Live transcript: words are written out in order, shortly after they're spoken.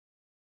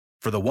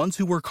For the ones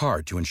who work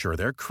hard to ensure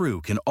their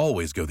crew can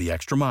always go the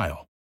extra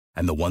mile,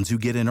 and the ones who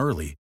get in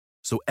early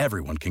so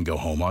everyone can go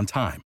home on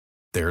time,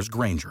 there's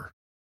Grainger,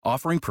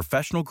 offering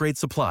professional-grade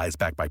supplies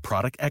backed by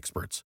product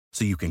experts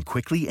so you can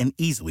quickly and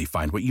easily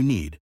find what you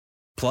need.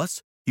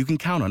 Plus, you can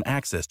count on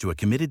access to a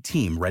committed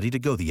team ready to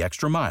go the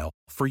extra mile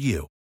for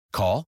you.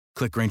 Call,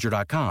 click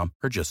Grainger.com,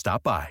 or just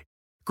stop by.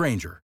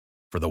 Grainger,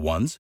 for the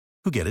ones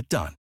who get it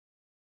done.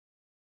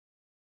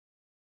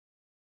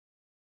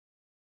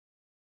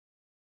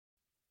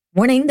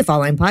 Warning, the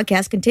following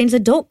podcast contains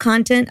adult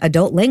content,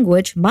 adult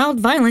language, mild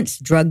violence,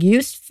 drug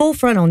use, full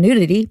frontal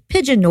nudity,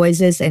 pigeon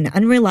noises, and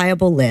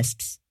unreliable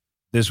lists.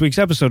 This week's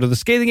episode of The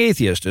Scathing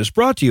Atheist is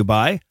brought to you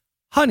by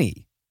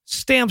Honey,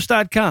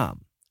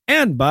 Stamps.com,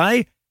 and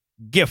by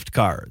gift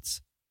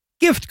cards.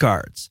 Gift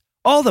cards,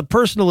 all the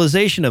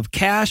personalization of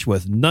cash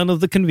with none of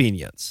the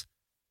convenience.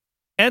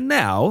 And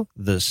now,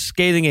 The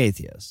Scathing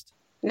Atheist.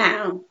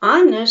 Now,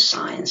 I'm no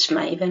science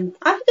maven.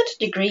 I've got a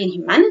degree in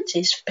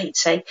humanities, for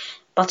Pete's sake,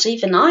 but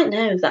even I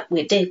know that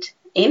we did,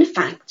 in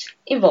fact,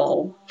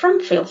 evolve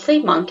from filthy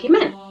monkey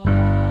men.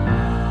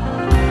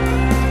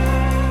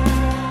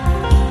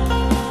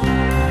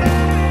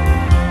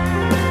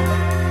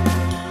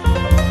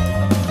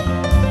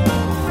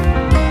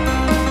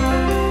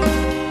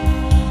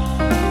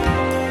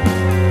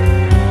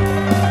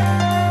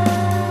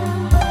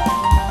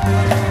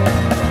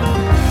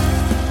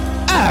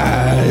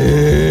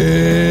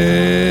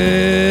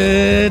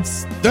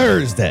 It's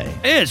Thursday.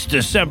 It's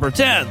December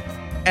 10th.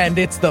 And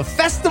it's the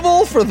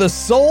Festival for the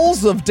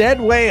Souls of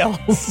Dead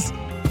Whales.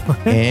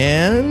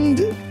 And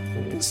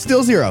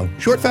still zero.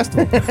 Short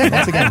festival.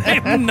 Once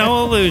again.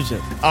 No illusion.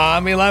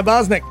 I'm Eli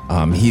Bosnick.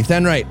 I'm Heath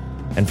Enright.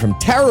 And from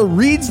Tara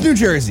Reeds, New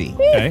Jersey,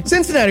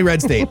 Cincinnati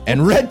Red State,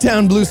 and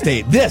Redtown Blue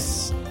State,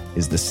 this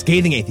is The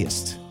Scathing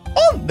Atheist.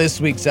 On this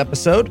week's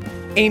episode,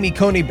 Amy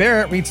Coney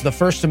Barrett reads the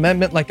First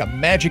Amendment like a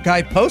magic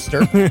eye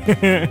poster.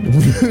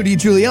 Rudy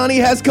Giuliani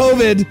has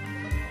COVID.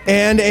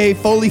 And a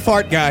Foley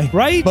fart guy.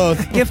 Right?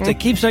 Both. Gift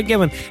that keeps on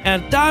giving.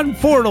 And Don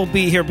Ford will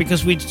be here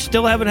because we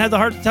still haven't had the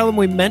heart to tell him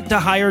we meant to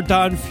hire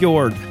Don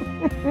Fjord.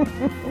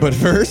 But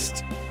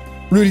first,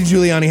 Rudy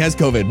Giuliani has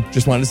COVID.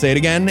 Just wanted to say it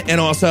again.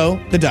 And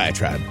also, the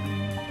diatribe.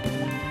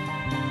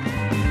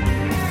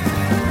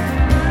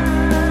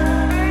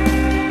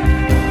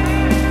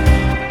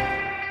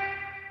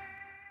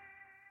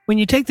 When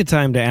you take the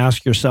time to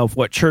ask yourself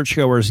what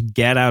churchgoers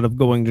get out of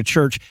going to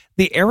church,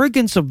 the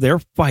arrogance of their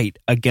fight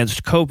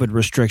against COVID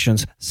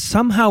restrictions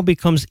somehow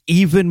becomes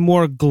even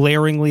more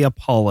glaringly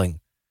appalling.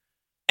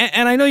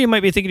 And I know you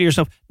might be thinking to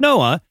yourself,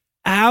 Noah,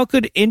 how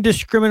could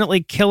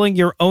indiscriminately killing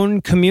your own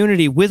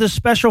community with a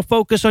special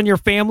focus on your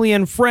family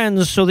and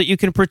friends so that you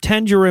can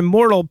pretend you're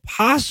immortal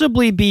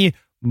possibly be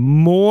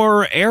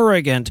more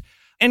arrogant?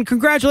 And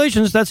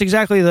congratulations, that's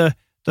exactly the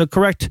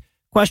correct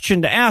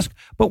question to ask.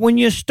 But when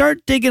you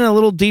start digging a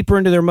little deeper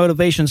into their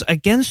motivations,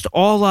 against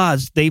all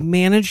odds, they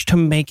manage to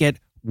make it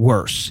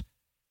worse.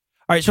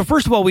 All right, so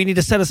first of all, we need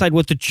to set aside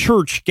what the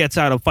church gets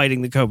out of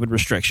fighting the COVID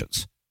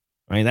restrictions.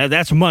 Right,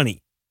 that's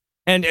money.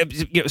 And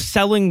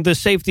selling the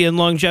safety and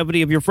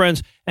longevity of your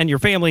friends and your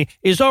family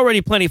is already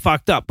plenty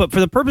fucked up. But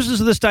for the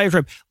purposes of this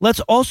diatribe, let's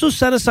also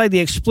set aside the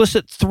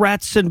explicit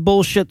threats and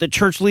bullshit that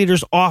church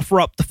leaders offer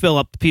up to fill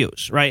up the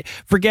pews, right?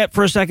 Forget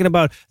for a second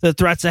about the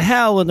threats of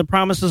hell and the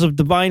promises of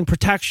divine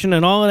protection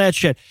and all of that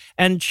shit.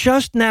 And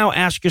just now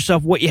ask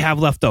yourself what you have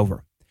left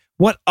over.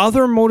 What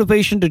other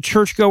motivation do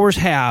churchgoers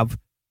have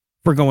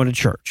for going to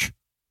church?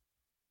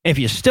 If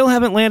you still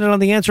haven't landed on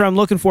the answer I'm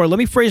looking for, let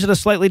me phrase it a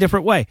slightly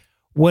different way.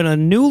 When a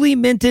newly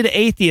minted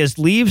atheist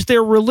leaves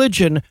their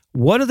religion,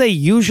 what do they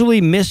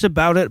usually miss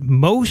about it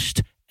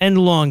most and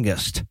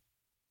longest?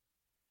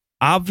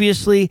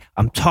 Obviously,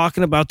 I'm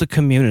talking about the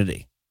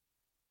community.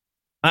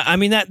 I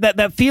mean,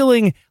 that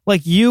feeling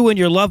like you and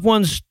your loved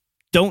ones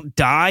don't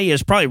die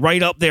is probably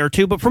right up there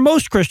too. But for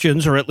most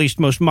Christians, or at least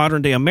most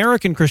modern day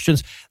American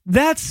Christians,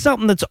 that's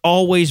something that's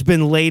always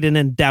been laden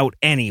in doubt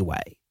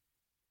anyway.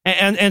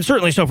 And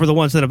certainly so for the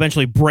ones that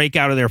eventually break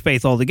out of their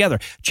faith altogether.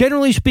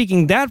 Generally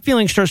speaking, that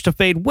feeling starts to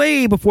fade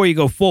way before you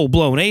go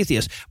full-blown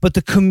atheist. But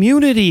the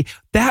community,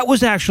 that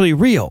was actually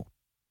real.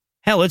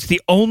 Hell, it's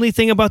the only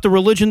thing about the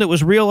religion that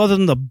was real other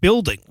than the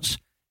buildings.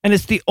 And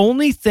it's the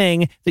only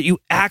thing that you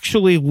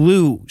actually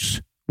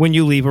lose when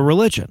you leave a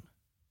religion.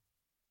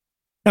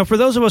 Now, for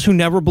those of us who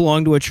never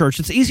belong to a church,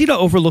 it's easy to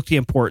overlook the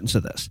importance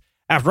of this.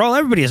 After all,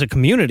 everybody has a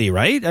community,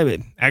 right? I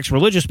mean,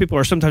 ex-religious people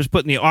are sometimes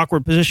put in the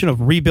awkward position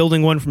of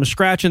rebuilding one from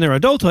scratch in their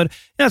adulthood.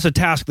 That's a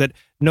task that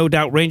no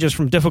doubt ranges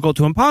from difficult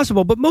to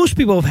impossible, but most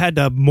people have had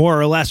to more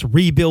or less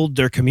rebuild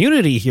their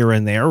community here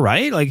and there,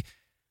 right? Like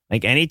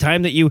any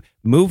time that you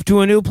move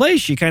to a new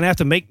place, you kind of have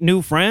to make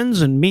new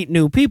friends and meet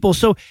new people.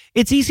 So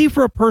it's easy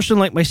for a person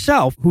like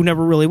myself, who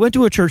never really went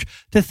to a church,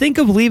 to think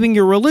of leaving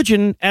your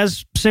religion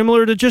as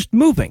similar to just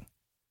moving.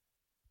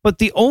 But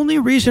the only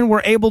reason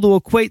we're able to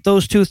equate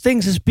those two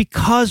things is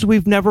because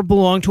we've never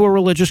belonged to a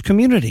religious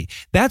community.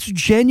 That's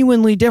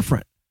genuinely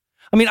different.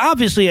 I mean,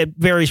 obviously it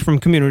varies from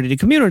community to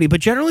community, but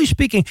generally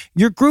speaking,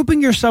 you're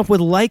grouping yourself with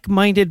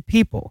like-minded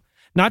people.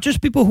 Not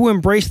just people who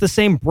embrace the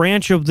same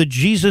branch of the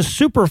Jesus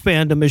super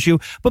fandom as you,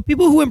 but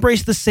people who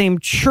embrace the same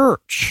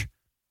church.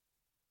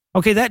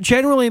 Okay, that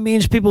generally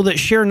means people that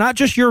share not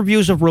just your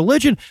views of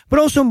religion, but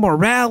also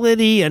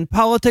morality and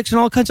politics and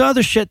all kinds of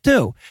other shit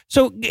too.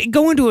 So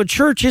going to a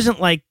church isn't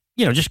like,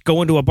 just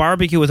going to a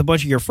barbecue with a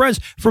bunch of your friends.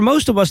 For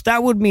most of us,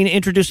 that would mean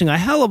introducing a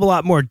hell of a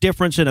lot more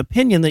difference in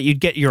opinion that you'd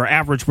get your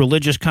average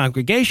religious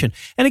congregation.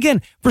 And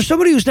again, for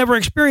somebody who's never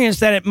experienced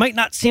that, it might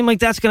not seem like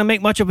that's going to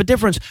make much of a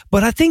difference,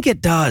 but I think it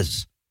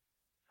does.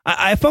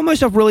 I found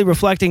myself really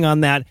reflecting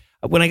on that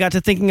when I got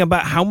to thinking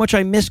about how much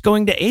I miss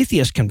going to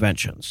atheist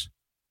conventions.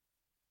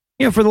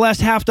 For the last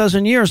half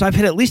dozen years, I've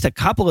hit at least a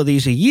couple of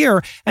these a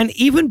year. And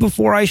even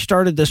before I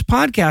started this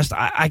podcast,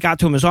 I got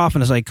to them as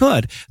often as I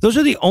could. Those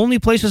are the only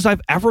places I've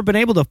ever been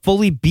able to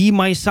fully be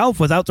myself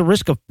without the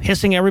risk of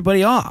pissing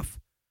everybody off.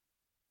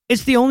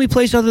 It's the only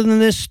place other than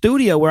this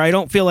studio where I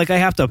don't feel like I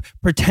have to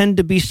pretend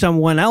to be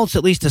someone else,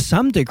 at least to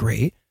some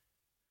degree.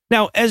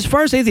 Now, as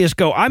far as atheists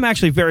go, I'm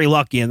actually very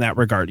lucky in that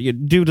regard.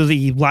 Due to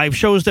the live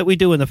shows that we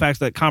do and the fact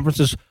that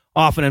conferences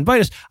often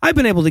invite us, I've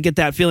been able to get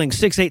that feeling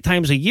 6-8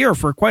 times a year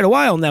for quite a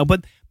while now,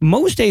 but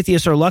most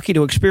atheists are lucky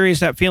to experience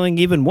that feeling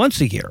even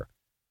once a year.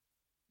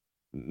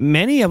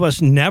 Many of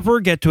us never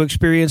get to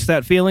experience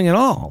that feeling at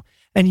all.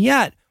 And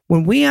yet,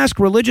 when we ask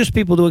religious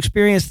people to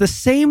experience the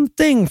same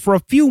thing for a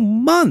few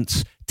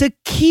months to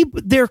keep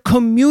their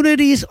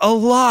communities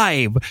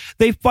alive,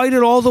 they fight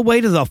it all the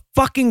way to the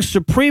fucking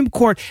Supreme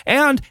Court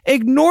and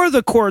ignore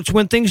the courts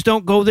when things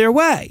don't go their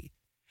way.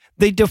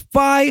 They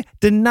defy,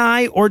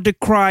 deny, or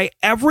decry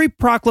every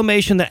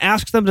proclamation that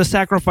asks them to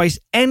sacrifice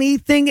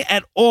anything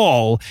at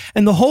all.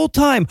 And the whole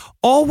time,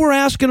 all we're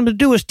asking them to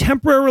do is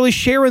temporarily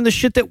share in the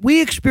shit that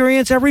we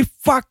experience every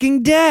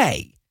fucking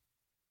day.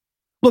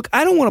 Look,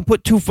 I don't want to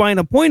put too fine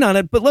a point on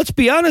it, but let's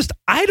be honest,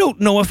 I don't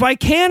know if I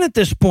can at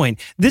this point.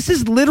 This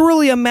is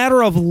literally a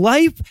matter of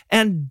life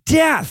and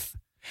death.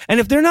 And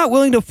if they're not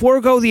willing to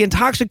forego the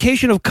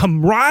intoxication of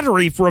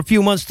camaraderie for a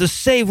few months to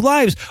save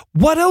lives,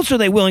 what else are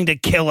they willing to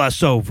kill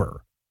us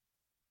over?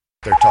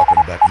 They're talking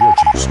about your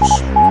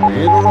Jesus.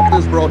 We interrupt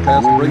this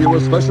broadcast and bring you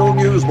a special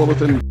news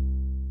bulletin.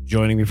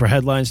 Joining me for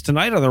headlines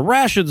tonight are the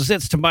rations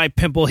it's to my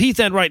pimple, Heath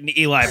Enright and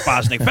Eli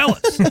Bosnick.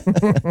 Fellas,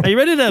 are you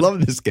ready to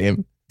love this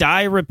game?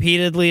 Die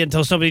repeatedly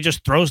until somebody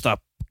just throws the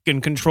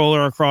fucking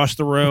controller across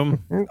the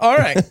room? All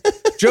right.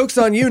 Joke's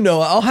on you,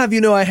 Noah. I'll have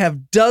you know I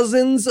have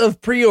dozens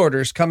of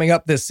pre-orders coming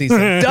up this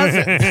season.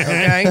 Dozens,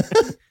 okay?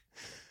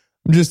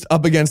 I'm just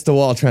up against the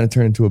wall trying to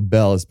turn into a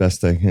bell as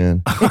best I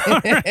can.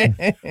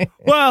 Right.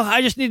 Well,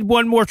 I just need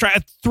one more try,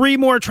 3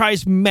 more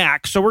tries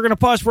max. So we're going to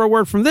pause for a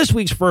word from this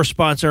week's first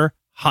sponsor,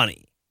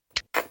 Honey.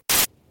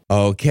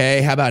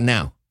 Okay, how about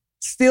now?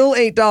 Still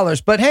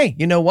 $8, but hey,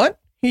 you know what?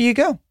 Here you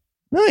go.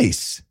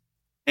 Nice.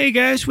 Hey,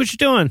 guys, what you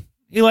doing?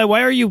 Eli,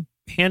 why are you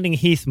handing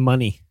Heath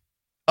money?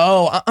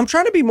 Oh, I'm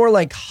trying to be more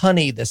like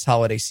Honey this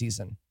holiday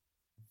season.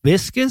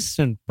 Viscous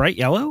and bright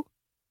yellow?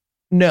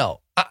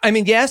 No. I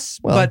mean, yes,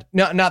 but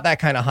not that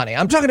kind of honey.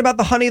 I'm talking about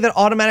the honey that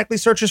automatically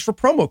searches for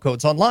promo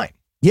codes online.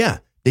 Yeah,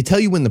 they tell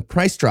you when the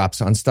price drops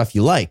on stuff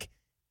you like,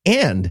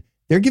 and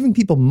they're giving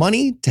people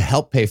money to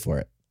help pay for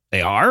it.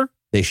 They are?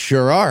 They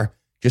sure are.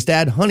 Just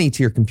add Honey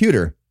to your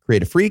computer,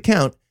 create a free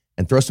account,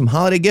 and throw some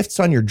holiday gifts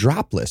on your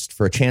drop list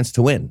for a chance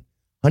to win.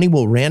 Honey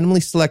will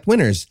randomly select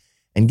winners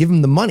and give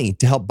them the money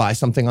to help buy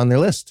something on their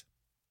list.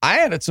 I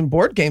added some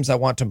board games I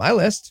want to my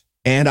list.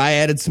 And I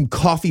added some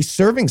coffee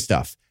serving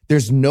stuff.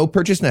 There's no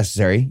purchase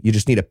necessary. You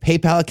just need a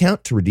PayPal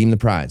account to redeem the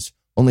prize.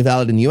 Only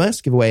valid in the U.S.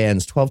 Giveaway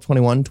ends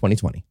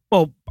 12/21/2020.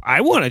 Well,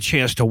 I want a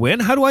chance to win.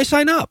 How do I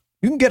sign up?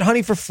 You can get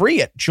Honey for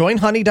free at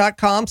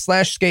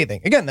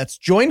joinhoney.com/scathing. Again, that's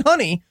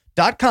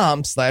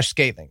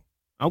joinhoney.com/scathing.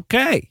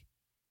 Okay.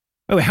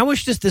 Wait, how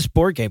much does this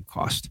board game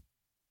cost?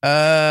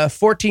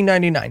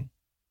 $14.99.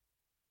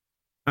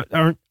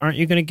 Aren't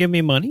you going to give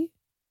me money?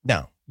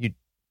 No, you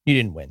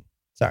didn't win.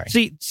 Sorry.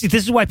 See, this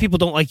is why people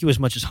don't like you as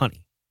much as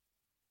Honey.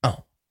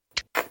 Oh.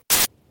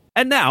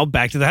 And now,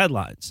 back to the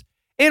headlines.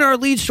 In our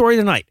lead story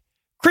tonight,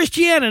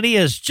 Christianity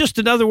is just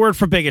another word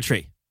for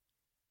bigotry.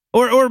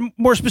 Or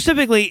more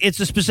specifically, it's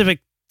a specific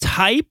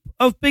type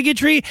of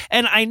bigotry.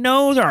 And I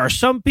know there are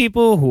some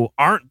people who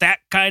aren't that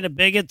kind of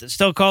bigot that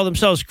still call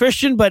themselves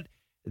Christian, but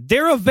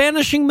they're a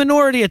vanishing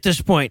minority at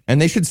this point.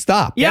 And they should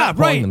stop. Yeah,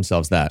 calling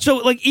themselves that.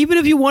 So, even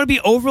if you want to be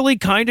overly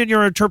kind in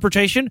your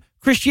interpretation,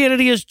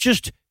 Christianity is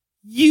just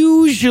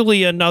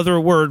usually another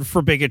word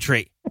for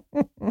bigotry.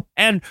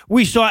 And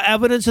we saw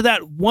evidence of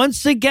that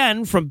once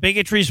again from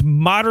bigotry's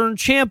modern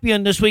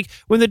champion this week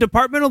when the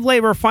Department of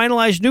Labor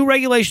finalized new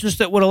regulations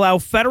that would allow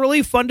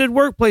federally funded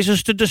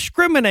workplaces to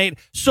discriminate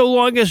so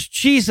long as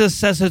Jesus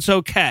says it's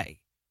okay.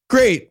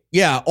 Great.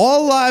 Yeah.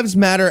 All lives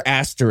matter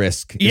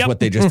asterisk is what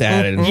they just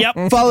added.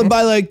 Yep. Followed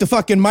by the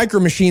fucking Micro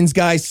Machines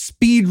guy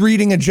speed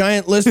reading a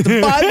giant list of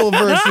Bible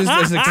verses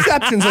as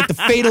exceptions like the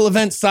fatal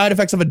event side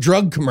effects of a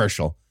drug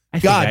commercial.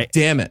 God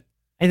damn it.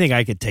 I think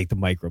I could take the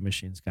Micro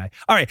Machines guy.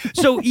 All right.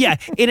 So, yeah,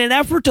 in an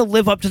effort to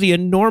live up to the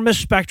enormous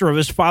specter of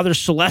his father's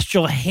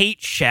celestial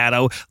hate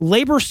shadow,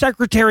 Labor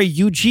Secretary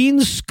Eugene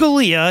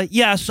Scalia,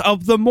 yes,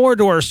 of the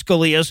Mordor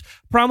Scalias,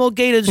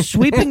 promulgated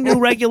sweeping new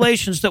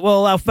regulations that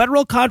will allow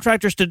federal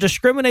contractors to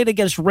discriminate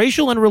against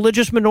racial and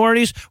religious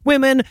minorities,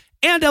 women,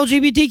 and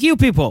LGBTQ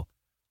people,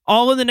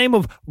 all in the name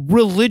of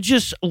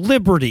religious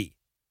liberty.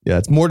 Yeah,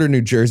 it's Mordor,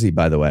 New Jersey,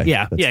 by the way.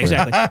 Yeah,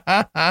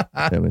 exactly.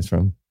 Family's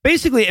from.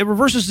 Basically, it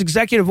reverses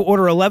Executive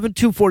Order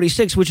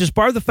 11246, which has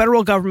barred the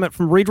federal government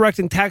from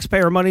redirecting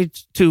taxpayer money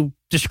to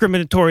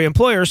discriminatory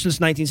employers since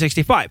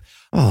 1965.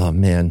 Oh,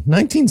 man.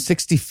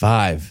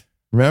 1965.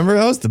 Remember?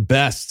 That was the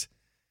best.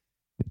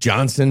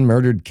 Johnson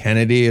murdered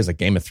Kennedy. It was like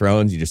Game of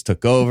Thrones. You just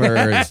took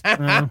over.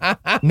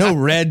 No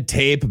red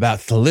tape about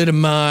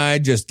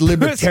thalidomide, just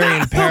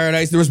libertarian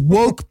paradise. There was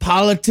woke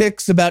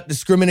politics about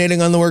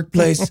discriminating on the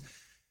workplace.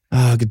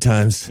 Oh, good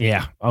times.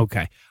 Yeah,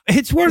 okay.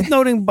 It's worth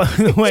noting, by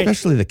the way,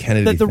 especially the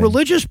Kennedy that the thing.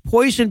 religious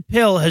poison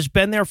pill has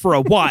been there for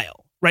a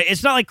while, right?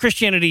 It's not like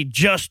Christianity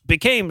just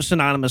became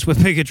synonymous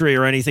with bigotry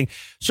or anything.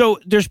 So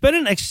there's been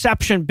an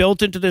exception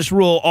built into this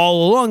rule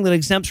all along that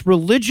exempts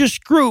religious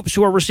groups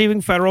who are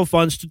receiving federal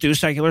funds to do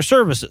secular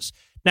services.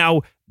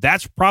 Now,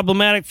 that's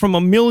problematic from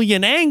a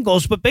million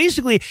angles, but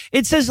basically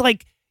it says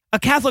like a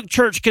Catholic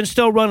church can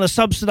still run a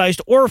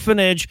subsidized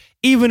orphanage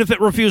even if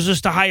it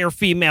refuses to hire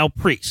female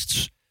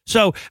priests.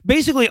 So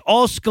basically,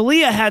 all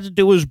Scalia had to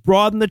do was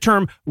broaden the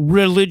term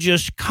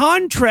religious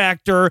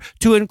contractor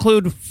to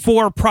include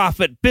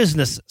for-profit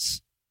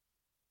businesses.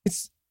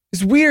 It's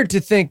weird to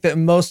think that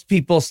most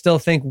people still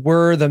think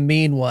we're the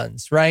mean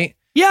ones, right?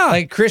 Yeah.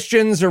 Like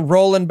Christians are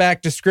rolling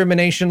back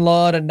discrimination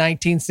law to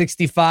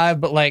 1965,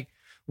 but like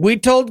we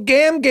told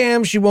Gam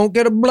Gam she won't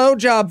get a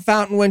blowjob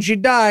fountain when she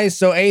dies,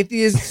 so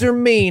atheists are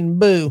mean.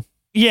 Boo.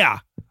 Yeah.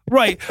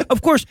 Right.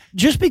 Of course,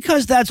 just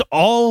because that's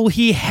all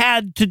he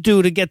had to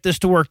do to get this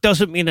to work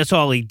doesn't mean that's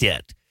all he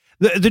did.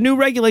 The new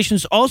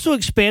regulations also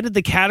expanded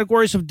the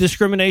categories of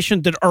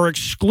discrimination that are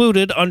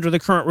excluded under the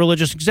current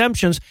religious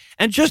exemptions.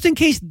 And just in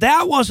case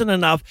that wasn't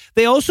enough,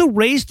 they also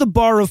raised the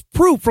bar of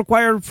proof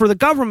required for the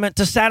government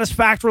to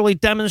satisfactorily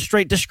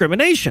demonstrate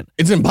discrimination.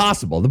 It's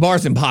impossible. The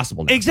bar's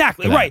impossible now.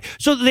 Exactly, right.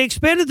 So they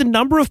expanded the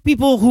number of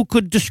people who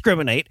could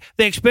discriminate.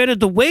 They expanded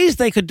the ways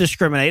they could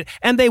discriminate,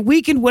 and they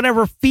weakened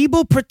whatever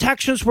feeble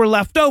protections were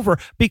left over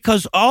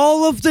because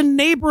all of the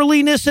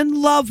neighborliness and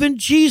love in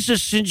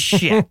Jesus and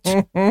shit.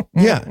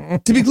 Yeah.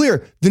 To be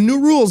clear, the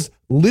new rules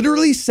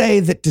literally say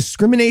that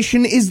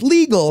discrimination is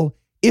legal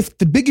if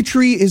the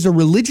bigotry is a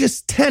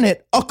religious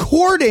tenet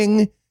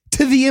according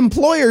to the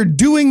employer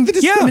doing the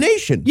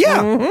discrimination. Yeah.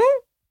 Mm-hmm.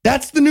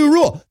 That's the new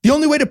rule. The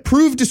only way to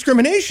prove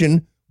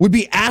discrimination would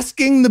be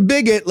asking the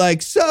bigot,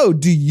 like, so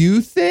do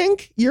you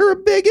think you're a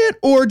bigot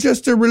or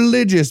just a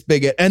religious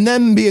bigot? And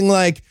then being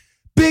like,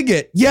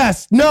 bigot,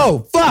 yes,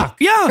 no, fuck.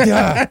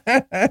 Yeah.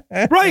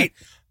 Right.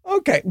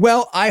 Okay,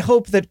 well, I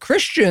hope that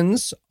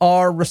Christians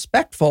are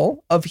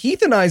respectful of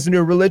heathenized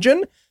new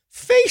religion,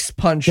 face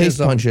punchism. Face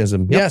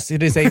punchism. Yep. Yes,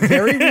 it is a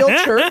very real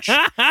church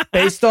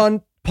based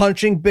on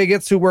punching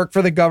bigots who work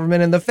for the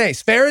government in the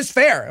face. Fair is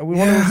fair. We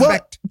want to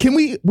respect. Can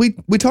we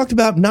talked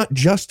about not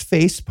just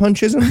face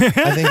punchism? I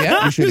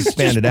think we should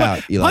expand it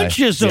out, Eli.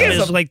 Punchism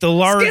is like the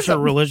larger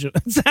religion.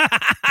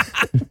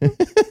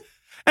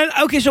 And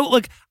okay, so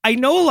look, I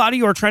know a lot of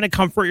you are trying to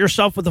comfort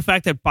yourself with the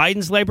fact that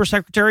Biden's labor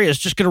secretary is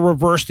just going to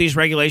reverse these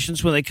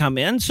regulations when they come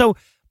in. So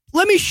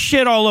let me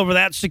shit all over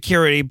that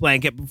security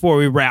blanket before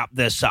we wrap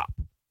this up.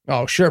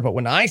 Oh, sure. But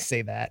when I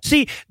say that.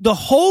 See, the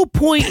whole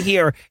point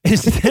here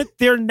is that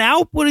they're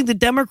now putting the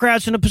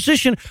Democrats in a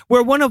position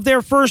where one of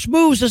their first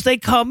moves as they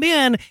come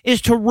in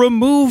is to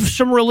remove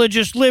some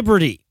religious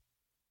liberty.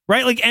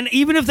 Right? Like, and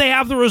even if they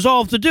have the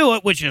resolve to do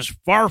it, which is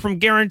far from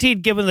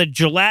guaranteed given the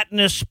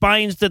gelatinous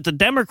spines that the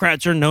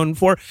Democrats are known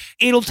for,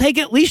 it'll take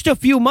at least a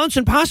few months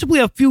and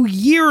possibly a few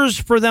years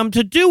for them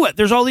to do it.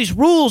 There's all these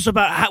rules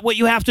about what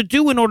you have to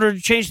do in order to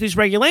change these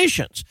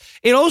regulations.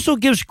 It also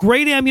gives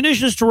great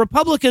ammunition to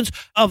Republicans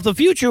of the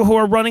future who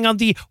are running on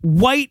the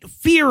white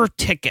fear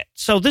ticket.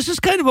 So this is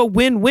kind of a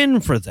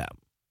win-win for them.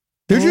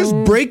 They're just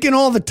breaking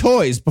all the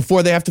toys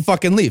before they have to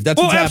fucking leave. That's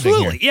what's happening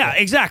here. Absolutely. Yeah,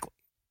 exactly.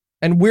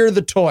 And we're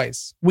the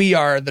toys. We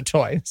are the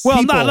toys.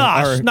 Well,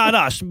 not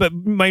us, but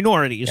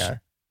minorities.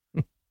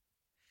 Yeah.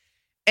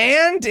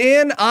 And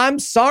in I'm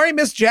Sorry,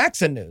 Miss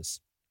Jackson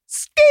news,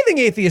 scathing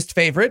atheist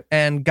favorite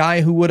and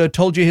guy who would have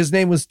told you his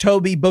name was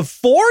Toby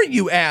before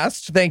you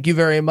asked, thank you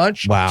very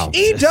much. Wow.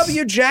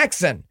 E.W.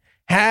 Jackson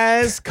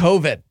has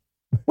COVID,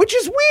 which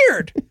is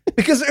weird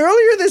because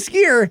earlier this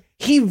year,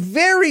 he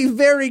very,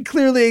 very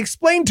clearly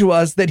explained to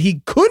us that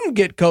he couldn't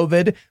get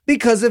COVID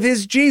because of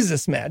his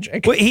Jesus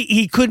magic. Well,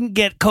 he couldn't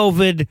get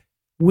COVID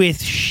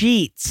with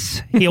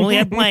sheets. He only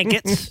had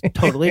blankets.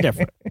 Totally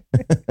different.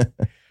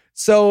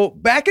 So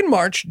back in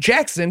March,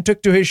 Jackson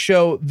took to his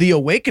show, The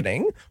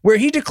Awakening, where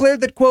he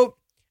declared that, quote,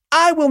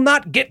 I will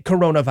not get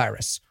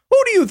coronavirus. Who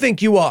do you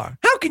think you are?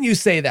 How can you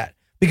say that?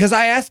 Because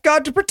I asked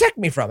God to protect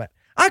me from it.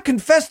 I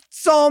confessed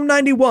Psalm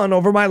 91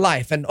 over my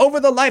life and over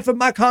the life of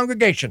my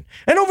congregation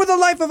and over the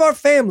life of our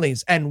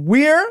families, and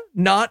we're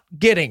not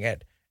getting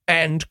it.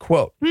 End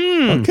quote.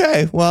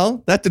 Okay,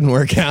 well, that didn't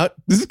work out.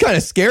 This is kind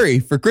of scary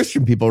for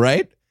Christian people,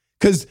 right?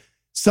 Because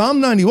Psalm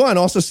 91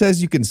 also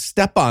says you can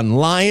step on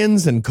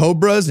lions and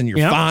cobras and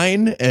you're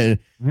fine. And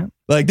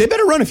like, they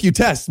better run a few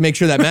tests to make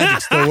sure that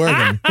magic's still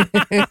working.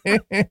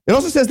 It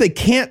also says they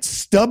can't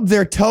stub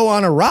their toe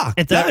on a rock.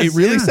 It does. It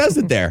really says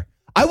it there.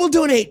 I will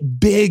donate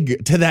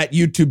big to that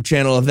YouTube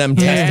channel of them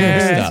testing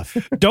this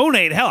stuff.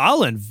 Donate? Hell,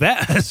 I'll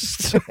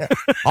invest.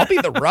 I'll be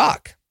the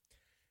rock.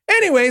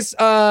 Anyways,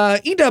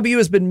 EW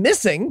has been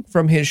missing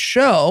from his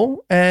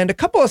show, and a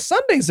couple of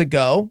Sundays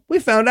ago, we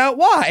found out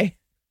why.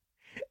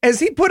 As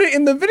he put it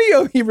in the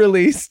video he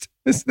released,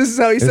 this is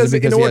how he says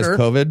it in order. He has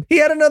COVID? He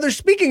had another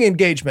speaking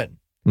engagement.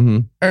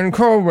 And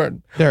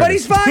COVID. But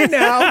he's fine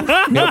now.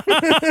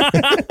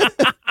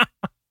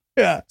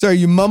 Yeah. Sorry,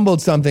 you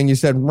mumbled something. You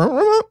said,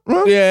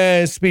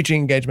 yeah,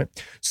 speaking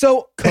engagement.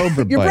 So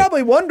you're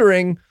probably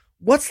wondering,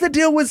 what's the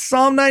deal with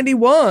Psalm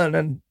 91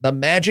 and the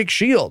magic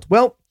shield?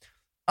 Well,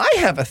 I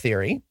have a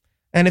theory.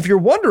 And if you're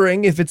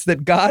wondering if it's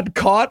that God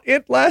caught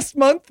it last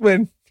month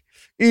when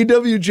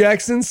E.W.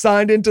 Jackson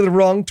signed into the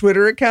wrong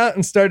Twitter account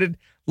and started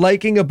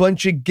liking a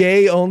bunch of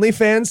gay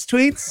OnlyFans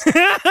tweets.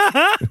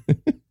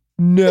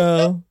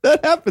 No,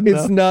 that happened.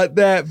 It's not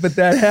that, but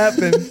that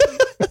happened.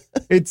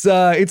 It's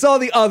all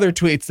the other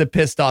tweets that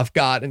pissed off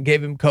God and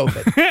gave him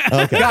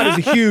COVID. Okay. God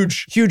is a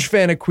huge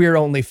fan of queer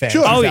OnlyFans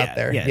out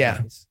there.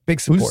 Yeah. Big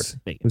support.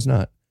 Who's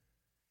not?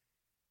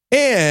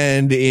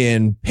 And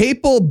in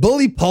papal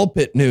bully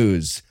pulpit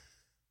news,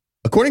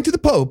 according to the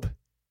Pope,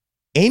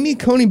 Amy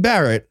Coney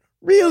Barrett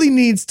really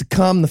needs to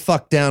calm the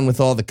fuck down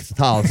with all the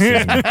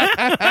Catholicism.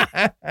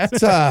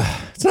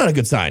 It's not a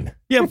good sign.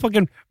 Yeah,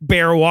 fucking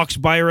bear walks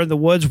by her in the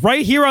woods.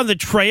 Right here on the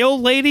trail,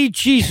 lady?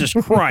 Jesus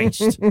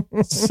Christ.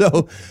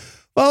 So,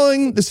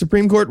 following the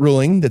Supreme Court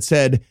ruling that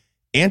said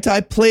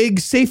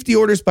anti-plague safety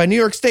orders by New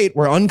York State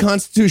were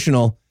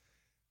unconstitutional,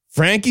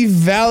 Frankie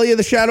Valley of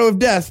the Shadow of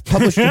Death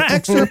published an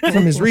excerpt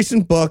from his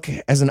recent book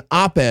as an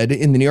op-ed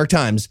in the New York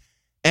Times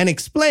and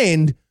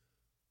explained,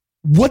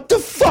 what the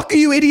fuck are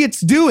you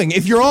idiots doing?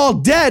 If you're all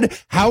dead,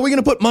 how are we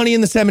going to put money in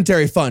the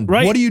cemetery fund?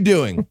 Right. What are you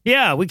doing?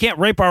 Yeah, we can't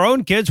rape our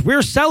own kids.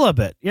 We're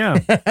celibate. Yeah.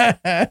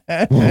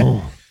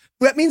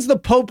 That means the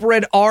Pope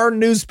read our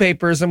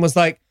newspapers and was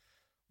like,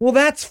 well,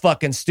 that's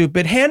fucking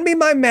stupid. Hand me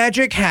my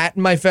magic hat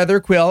and my feather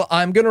quill.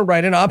 I'm going to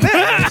write an op-ed.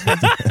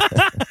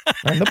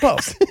 I'm the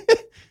Pope.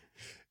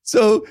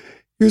 So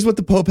here's what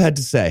the Pope had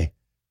to say.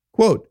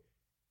 Quote,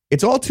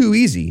 it's all too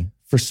easy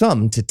for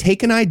some to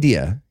take an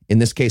idea, in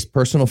this case,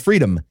 personal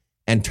freedom,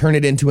 and turn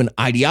it into an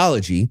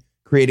ideology,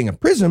 creating a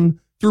prism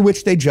through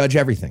which they judge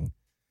everything.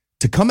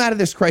 To come out of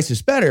this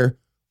crisis better,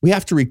 we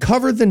have to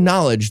recover the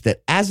knowledge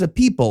that as a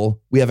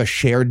people, we have a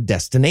shared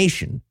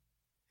destination.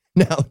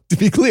 Now, to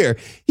be clear,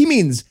 he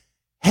means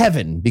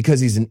heaven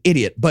because he's an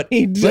idiot, but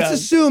let's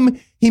assume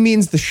he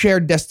means the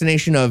shared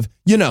destination of,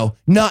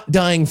 not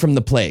dying from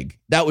the plague.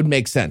 That would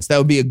make sense. That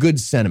would be a good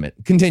sentiment.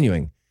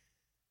 Continuing.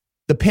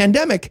 The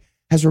pandemic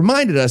has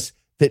reminded us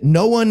that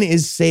no one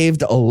is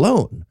saved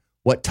alone.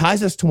 What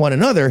ties us to one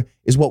another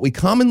is what we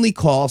commonly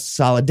call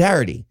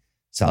solidarity.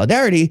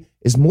 Solidarity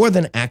is more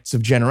than acts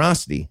of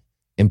generosity,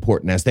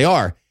 important as they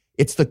are.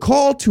 It's the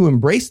call to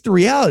embrace the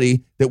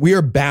reality that we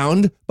are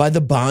bound by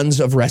the bonds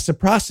of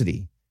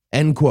reciprocity.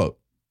 End quote.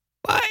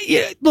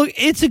 Look,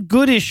 it's a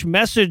goodish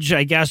message,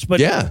 I guess,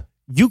 but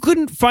you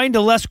couldn't find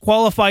a less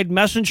qualified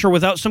messenger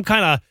without some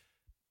kind of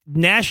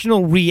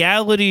national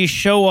reality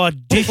show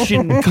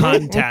audition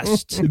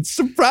contest. It's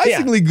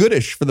surprisingly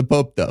goodish for the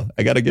Pope, though.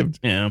 I got to give.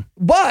 Yeah.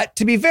 But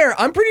to be fair,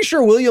 I'm pretty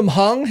sure William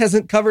Hung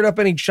hasn't covered up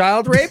any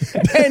child rape,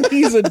 and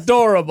he's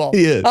adorable.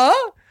 He is.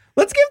 Huh?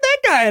 Let's give that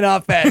guy an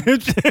op-ed.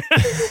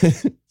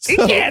 He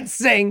can't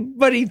sing,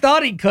 but he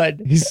thought he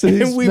could.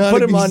 And we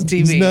put him on TV.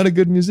 He's not a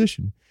good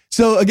musician.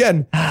 So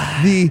again,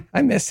 I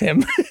miss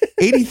him.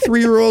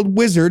 83-year-old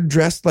wizard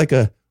dressed like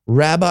a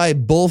rabbi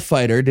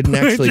bullfighter didn't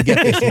actually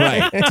get this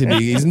right.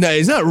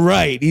 He's not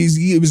right.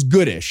 He was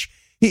goodish.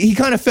 He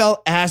kind of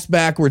fell ass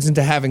backwards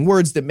into having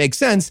words that make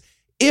sense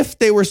if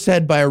they were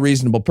said by a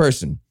reasonable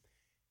person.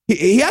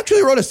 He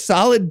actually wrote a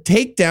solid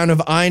takedown of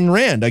Ayn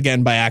Rand,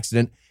 again by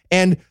accident,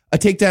 and a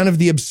takedown of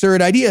the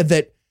absurd idea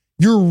that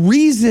your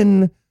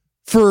reason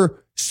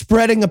for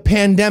spreading a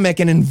pandemic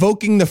and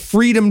invoking the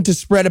freedom to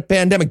spread a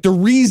pandemic, the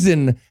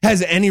reason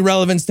has any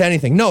relevance to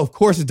anything. No, of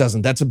course it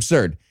doesn't. That's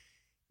absurd.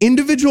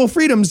 Individual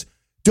freedoms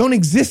don't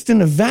exist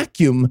in a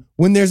vacuum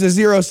when there's a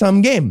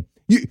zero-sum game.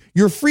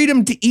 Your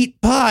freedom to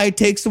eat pie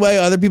takes away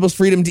other people's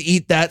freedom to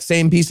eat that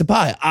same piece of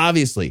pie,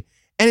 obviously.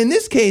 And in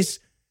this case,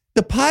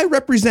 the pie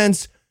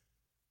represents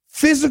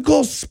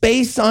physical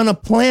space on a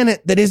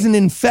planet that isn't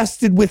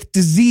infested with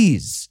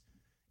disease.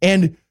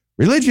 And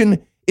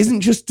religion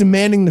isn't just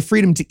demanding the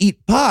freedom to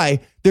eat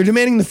pie. They're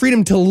demanding the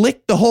freedom to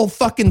lick the whole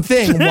fucking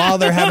thing while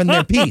they're having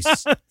their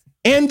piece.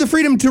 and the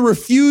freedom to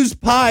refuse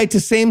pie to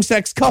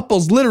same-sex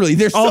couples. Literally,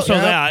 they're so so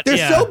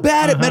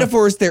bad at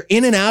metaphors. They're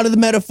in and out of the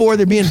metaphor.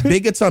 They're being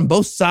bigots on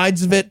both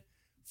sides of it.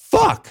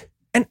 Fuck.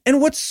 And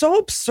what's so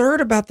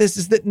absurd about this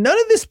is that none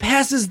of this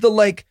passes the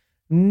like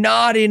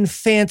not in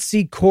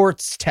fancy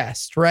courts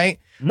test, right?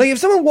 Like if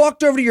someone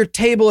walked over to your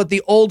table at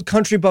the Old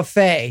Country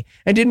Buffet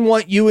and didn't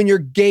want you and your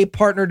gay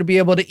partner to be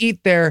able to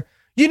eat there,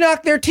 you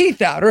knock their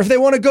teeth out. Or if they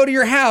want to go to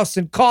your house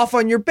and cough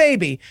on your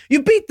baby,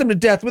 you beat them to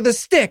death with a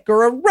stick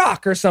or a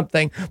rock or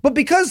something. But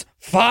because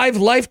 5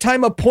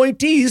 lifetime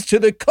appointees to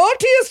the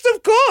courtiest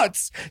of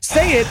courts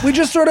say it, we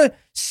just sort of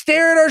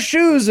stare at our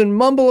shoes and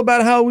mumble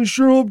about how we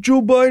sure hope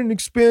Joe Biden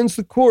expands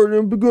the court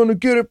and we're going to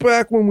get it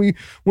back when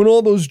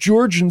all those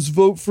Georgians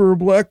vote for a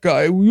black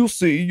guy. You'll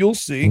see.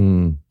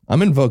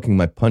 I'm invoking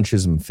my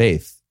punchism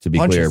faith, to be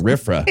clear.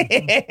 Rifra.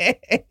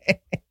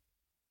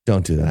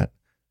 Don't do that.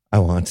 I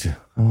want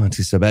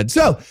to so bad.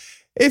 So,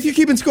 if you're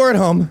keeping score at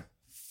home,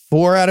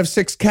 4 out of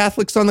 6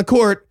 Catholics on the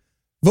court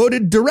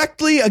voted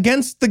directly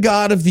against the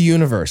God of the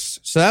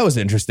universe. So that was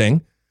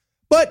interesting.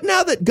 But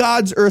now that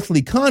God's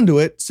earthly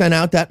conduit sent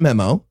out that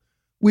memo,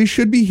 we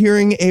should be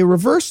hearing a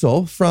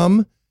reversal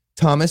from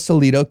Thomas,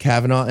 Alito,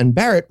 Kavanaugh, and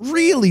Barrett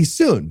really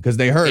soon, because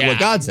they heard what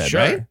God said,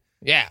 right?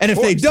 Yeah. And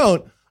if they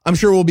don't, I'm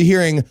sure we'll be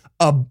hearing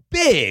a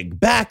big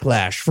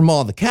backlash from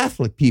all the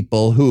Catholic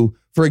people who,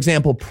 for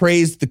example,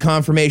 praised the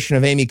confirmation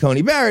of Amy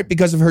Coney Barrett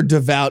because of her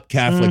devout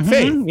Catholic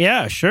faith.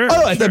 Yeah, sure.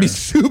 Otherwise, that'd be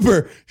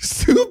super,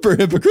 super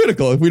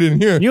hypocritical if we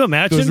didn't hear. Can you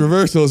imagine those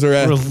reversals or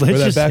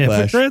religious that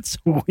backlash? Hypocrites?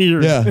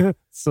 Weird. Yeah.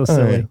 So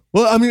silly. Right.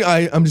 Well, I mean,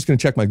 I'm just going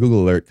to check my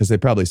Google alert because they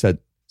probably said,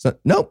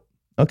 nope.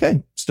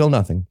 Okay, still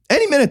nothing.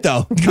 Any minute,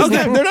 though. Okay.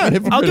 They're not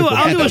hypocritical.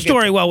 I'll do a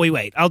story while we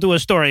wait. I'll do a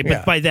story,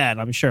 but by then,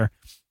 I'm sure.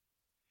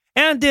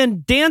 And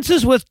in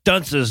Dances with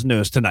Dunces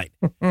news tonight,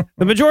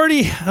 the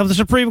majority of the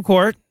Supreme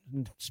Court,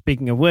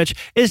 speaking of which,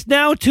 is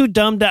now too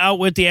dumb to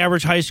outwit the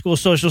average high school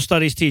social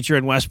studies teacher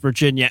in West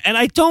Virginia. And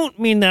I don't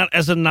mean that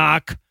as a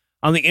knock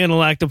on the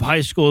intellect of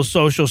high school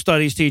social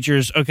studies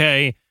teachers,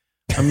 okay?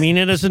 I mean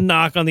it as a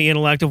knock on the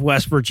intellect of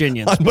West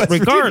Virginians.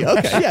 Regardless.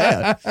 Okay,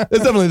 yeah. That's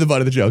definitely the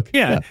butt of the joke.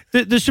 Yeah.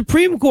 The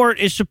Supreme Court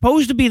is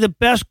supposed to be the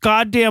best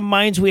goddamn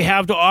minds we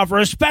have to offer,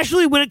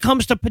 especially when it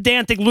comes to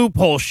pedantic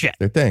loophole shit.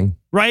 Their thing.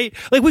 Right?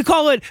 Like we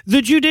call it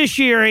the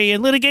judiciary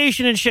and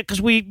litigation and shit because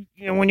when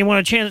you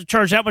want to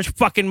charge that much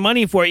fucking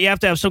money for it, you have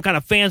to have some kind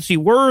of fancy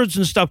words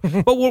and stuff.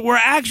 But what we're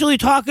actually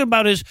talking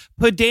about is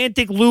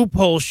pedantic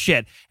loophole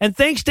shit. And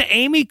thanks to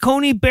Amy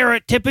Coney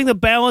Barrett tipping the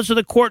balance of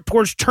the court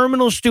towards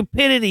terminal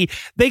stupidity,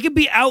 they could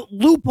be out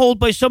loopholed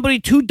by somebody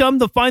too dumb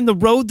to find the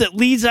road that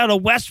leads out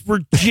of West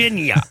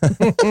Virginia.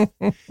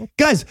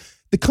 Guys,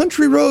 the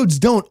country roads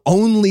don't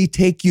only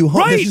take you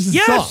home. Right, This is a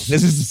song.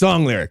 This is a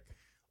song lyric.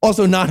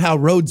 Also, not how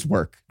roads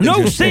work.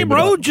 No, same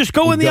road, just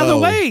going the other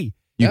way.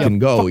 You can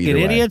go fucking either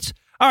way. Idiots.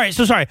 All right,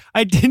 so sorry.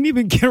 I didn't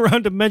even get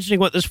around to mentioning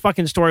what this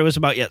fucking story was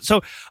about yet.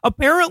 So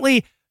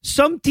apparently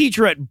some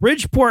teacher at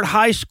Bridgeport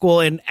High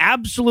School in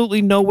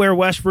absolutely nowhere,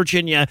 West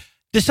Virginia,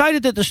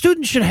 decided that the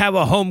students should have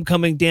a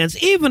homecoming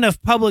dance, even if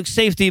public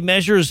safety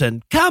measures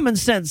and common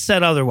sense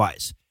said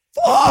otherwise.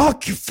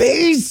 Fuck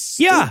face.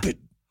 Yeah. Stupid.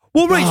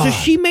 Well, right. So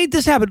she made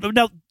this happen.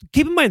 Now,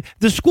 keep in mind,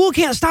 the school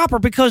can't stop her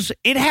because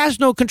it has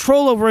no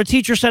control over a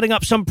teacher setting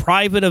up some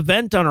private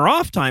event on her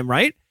off time,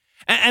 right?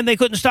 And they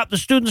couldn't stop the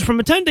students from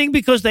attending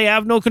because they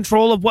have no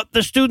control of what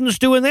the students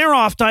do in their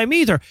off time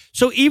either.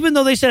 So even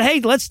though they said,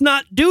 hey, let's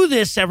not do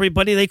this,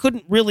 everybody, they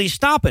couldn't really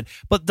stop it.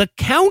 But the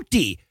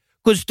county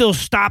could still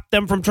stop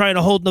them from trying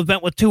to hold an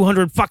event with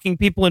 200 fucking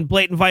people in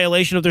blatant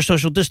violation of their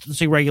social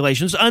distancing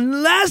regulations,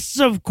 unless,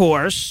 of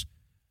course,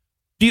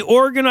 the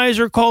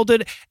organizer called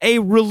it a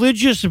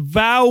religious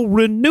vow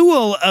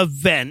renewal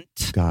event.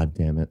 God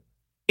damn it.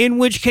 In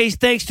which case,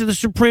 thanks to the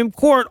Supreme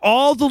Court,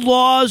 all the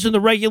laws and the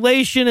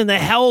regulation and the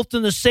health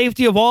and the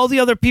safety of all the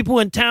other people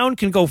in town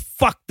can go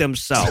fuck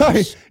themselves.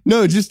 Sorry.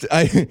 No, I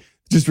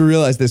just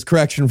realized this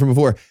correction from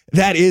before.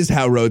 That is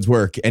how roads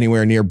work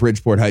anywhere near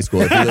Bridgeport High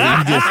School. If you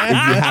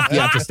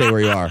have to stay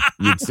where you are.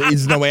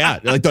 There's no way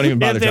out. Like, don't even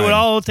bother. They would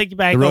all take you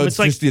back home. It's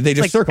like they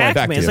just circle right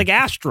back to you. It's like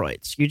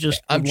asteroids.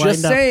 I'm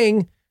just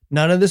saying,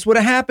 none of this would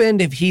have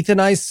happened if Heath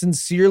and I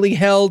sincerely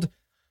held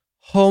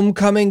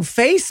homecoming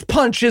face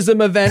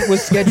punchism event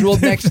was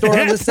scheduled next door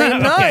on the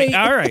same night.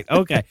 All right.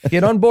 Okay.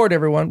 Get on board,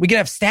 everyone. We can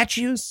have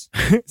statues.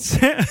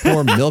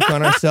 Pour milk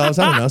on ourselves.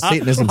 I don't know.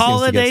 Satanism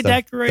holiday seems to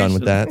get decorations. done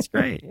with that. That's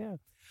great. Yeah.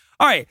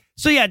 All right.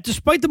 So yeah,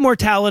 despite the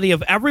mortality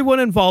of everyone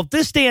involved,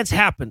 this dance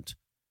happened.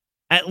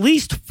 At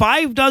least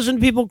 6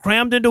 people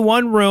crammed into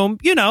one room,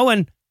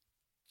 and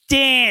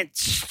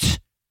danced.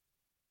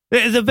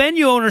 The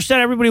venue owner said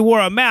everybody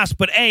wore a mask,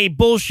 but A,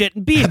 bullshit,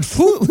 and B,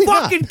 who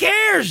fucking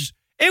cares?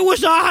 It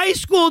was a high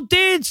school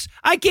dance.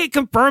 I can't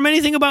confirm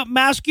anything about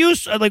mask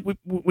use. Like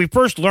we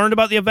first learned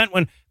about the event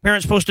when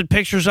parents posted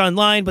pictures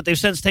online, but they've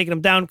since taken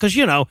them down because,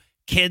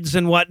 kids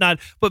and whatnot.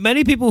 But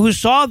many people who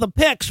saw the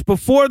pics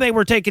before they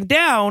were taken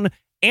down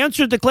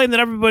answered the claim that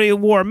everybody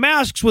wore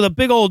masks with a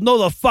big old no,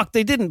 the fuck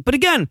they didn't. But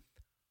again,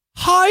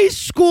 high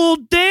school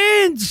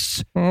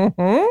dance.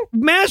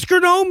 Mask or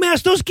no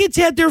mask, those kids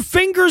had their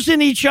fingers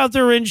in each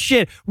other and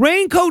shit.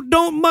 Raincoat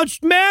don't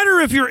much matter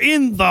if you're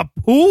in the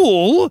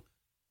pool.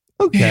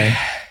 Okay.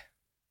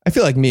 I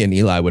feel like me and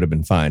Eli would have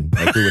been fine.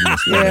 Like we wouldn't have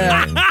seen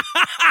anything.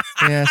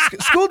 Yeah,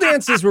 school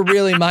dances were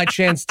really my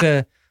chance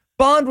to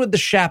bond with the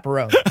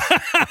chaperones.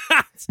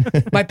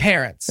 My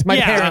parents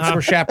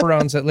were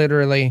chaperones at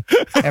literally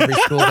every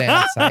school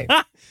dance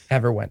I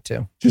ever went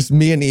to. Just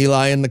me and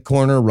Eli in the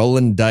corner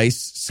rolling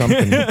dice,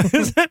 something.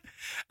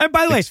 And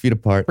by the way, 6 feet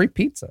apart. Free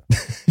pizza.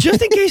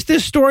 just in case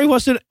this story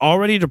wasn't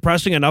already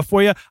depressing enough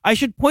for you, I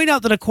should point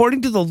out that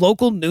according to the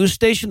local news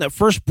station that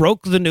first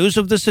broke the news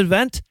of this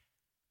event,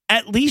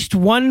 at least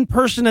one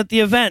person at the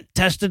event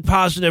tested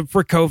positive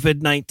for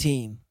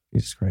COVID-19.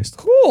 Jesus Christ.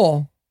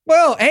 Cool.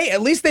 Well, hey,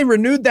 at least they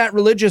renewed that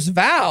religious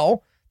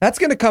vow. That's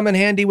going to come in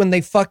handy when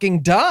they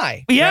fucking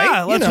die. Yeah,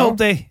 right? let's hope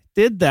they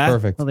did that.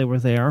 Perfect. While they were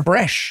there.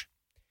 Fresh.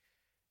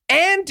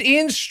 And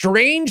in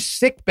strange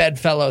sick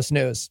bedfellows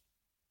news.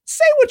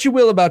 Say what you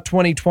will about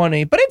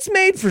 2020, but it's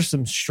made for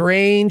some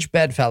strange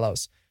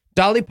bedfellows.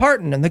 Dolly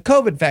Parton and the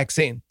COVID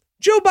vaccine.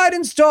 Joe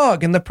Biden's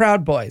dog and the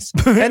Proud Boys.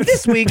 And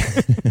this week,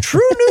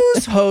 True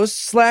News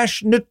host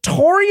 /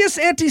 notorious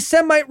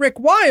anti-Semite Rick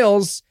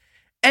Wiles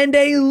and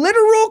a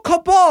literal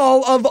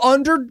cabal of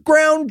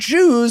underground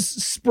Jews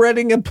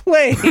spreading a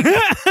plague.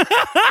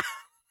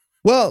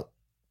 Well,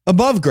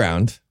 above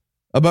ground.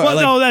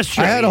 No, that's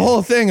true. I had a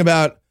whole thing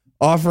about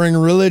offering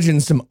religion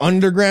some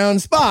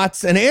underground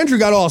spots, and Andrew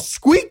got all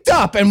squeaked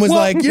up and was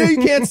like, you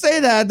can't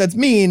say that. That's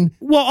mean.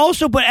 Well,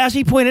 also, but as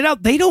he pointed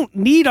out, they don't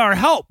need our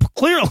help,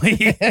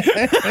 clearly.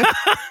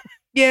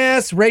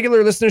 Yes,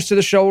 regular listeners to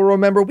the show will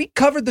remember we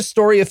covered the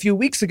story a few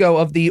weeks ago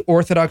of the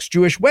Orthodox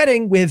Jewish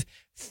wedding with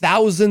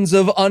thousands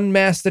of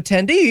unmasked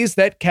attendees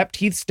that kept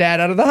Heath's dad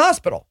out of the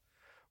hospital.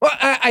 Well,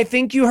 I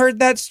think you heard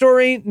that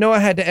story. Noah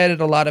had to edit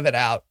a lot of it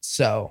out,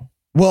 so...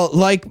 Well,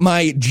 like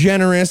my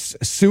generous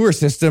sewer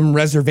system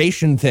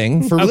reservation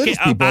thing for religious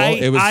people,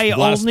 it was I a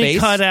lot of only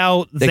space. cut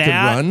out They could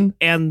that run.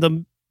 and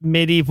the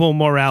medieval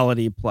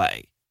morality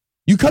play.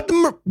 You cut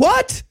them?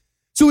 What?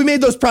 So we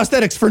made those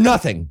prosthetics for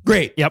nothing.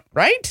 Great. Yep.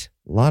 Right?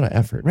 A lot of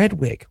effort. Red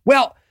wig.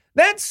 Well,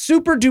 that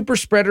super duper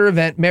spreader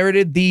event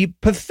merited the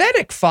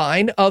pathetic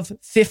fine of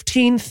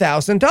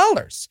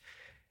 $15,000.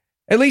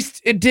 At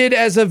least it did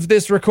as of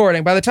this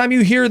recording. By the time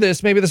you hear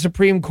this, maybe the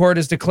Supreme Court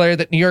has declared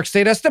that New York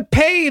State has to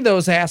pay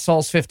those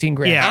assholes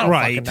 $15,000. Yeah, I don't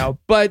right. fucking know.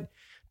 But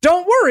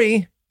don't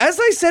worry.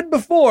 As I said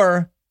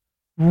before,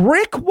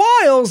 Rick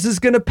Wiles is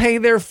going to pay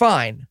their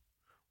fine.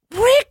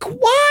 Rick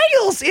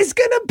Wiles is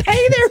going to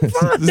pay their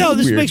fine. No,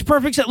 this weird. makes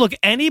perfect sense. Look,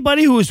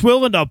 anybody who is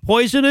willing to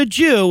poison a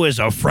Jew is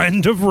a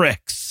friend of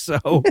Rick's.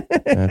 So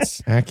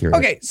That's accurate.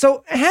 Okay,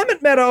 so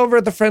Hammett Meta over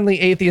at the Friendly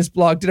Atheist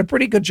blog did a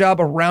pretty good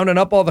job of rounding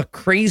up all the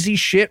crazy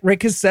shit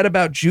Rick has said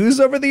about Jews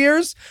over the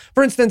years.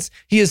 For instance,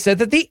 he has said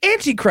that the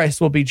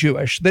Antichrist will be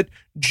Jewish, that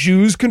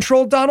Jews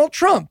control Donald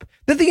Trump,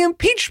 that the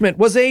impeachment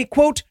was a,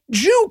 quote,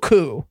 Jew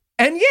coup.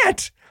 And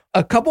yet,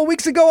 a couple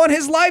weeks ago on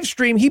his live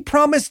stream, he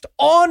promised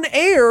on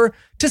air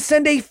to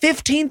send a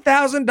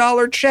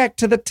 $15,000 check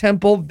to the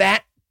temple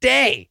that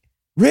day.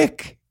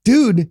 Rick,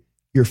 dude,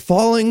 you're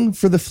falling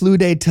for the flu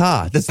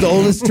d'etat. That's the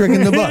oldest trick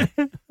in the book.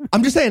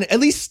 I'm just saying, at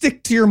least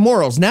stick to your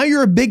morals. Now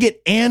you're a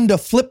bigot and a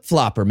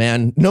flip-flopper,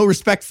 man. No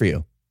respect for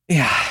you.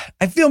 Yeah,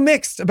 I feel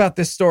mixed about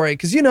this story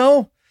because, you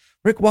know,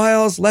 Rick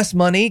Wiles, less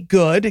money,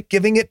 good.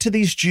 Giving it to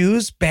these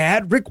Jews,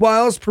 bad. Rick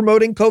Wiles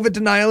promoting COVID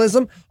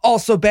denialism,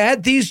 also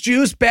bad. These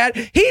Jews, bad.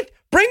 Heath,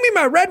 bring me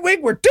my red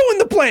wig. We're doing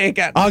the play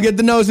again. I'll get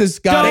the noses.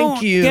 Got it.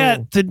 Thank you.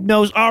 get the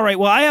nose. All right.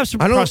 Well, I have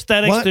some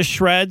prosthetics to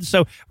shred.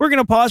 So we're going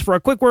to pause for a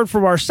quick word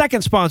from our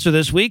second sponsor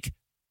this week,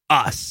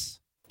 us.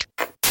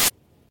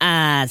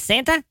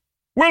 Santa?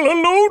 Well,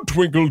 hello,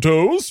 Twinkle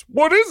Toes.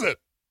 What is it?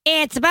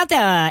 It's about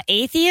the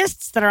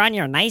atheists that are on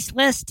your nice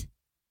list.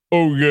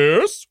 Oh,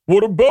 yes?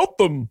 What about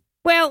them?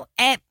 Well,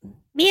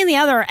 me and the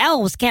other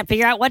elves can't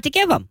figure out what to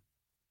give them.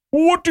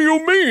 What do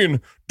you mean?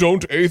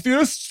 Don't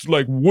atheists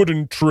like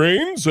wooden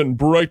trains and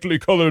brightly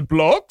colored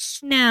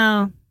blocks?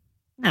 No,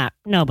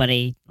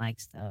 nobody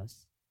likes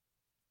those.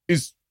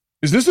 Is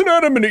this an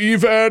Adam and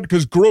Eve ad?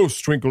 Because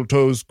gross, Twinkle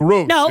Toes,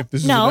 gross.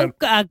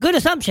 Good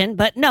assumption,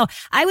 but no.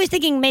 I was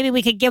thinking maybe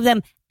we could give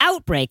them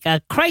Outbreak,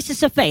 a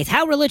crisis of faith,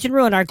 how religion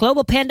ruined our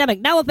global pandemic,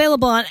 now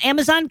available on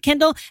Amazon,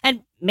 Kindle,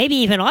 and maybe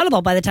even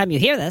Audible by the time you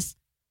hear this.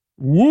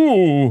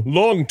 Woo,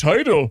 long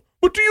title.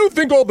 But do you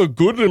think all the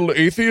good little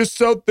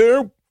atheists out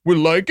there will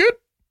like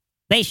it?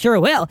 They sure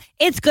will.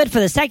 It's good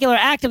for the secular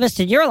activist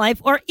in your life,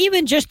 or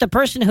even just the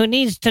person who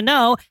needs to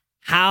know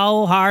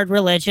how hard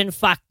religion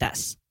fucked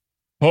us.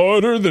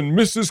 Harder than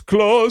Mrs.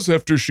 Claus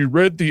after she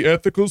read The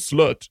Ethical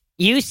Slut.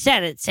 You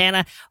said it,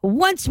 Santa.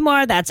 Once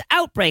more, that's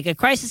Outbreak, a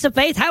crisis of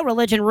faith, how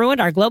religion ruined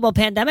our global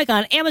pandemic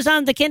on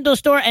Amazon, the Kindle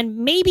store, and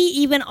maybe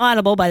even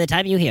Audible by the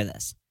time you hear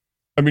this.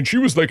 I mean, she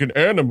was like an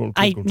animal.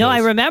 Twinkle I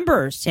Toes.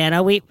 remember,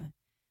 Santa. We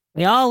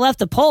all left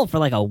the poll for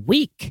like a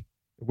week.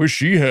 I wish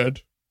she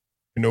had.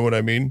 You know what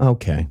I mean?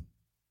 Okay.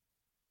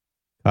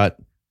 Cut.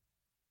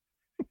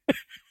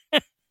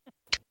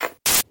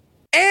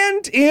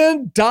 And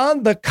in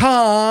Don the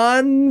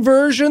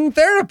Conversion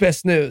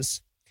Therapist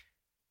news,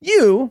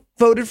 you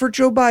voted for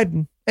Joe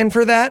Biden. And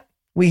for that,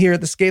 we here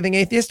at the Scathing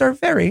Atheist are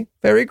very,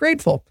 very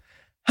grateful.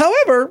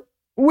 However,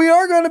 we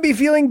are going to be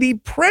feeling the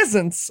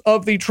presence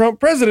of the Trump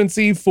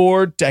presidency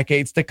for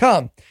decades to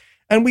come.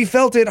 And we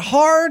felt it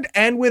hard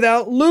and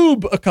without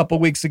lube a couple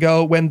weeks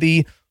ago when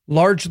the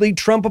largely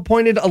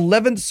Trump-appointed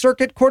 11th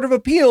Circuit Court of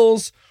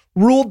Appeals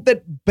ruled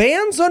that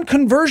bans on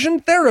conversion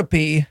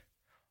therapy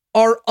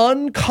are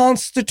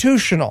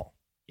unconstitutional.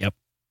 Yep.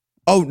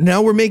 Oh,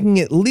 now we're making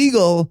it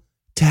legal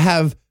to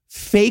have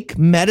fake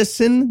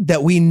medicine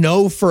that we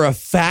know for a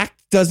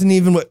fact doesn't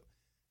even...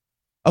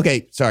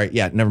 Okay, sorry.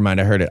 Yeah, never mind.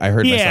 I heard it. I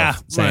heard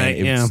myself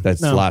saying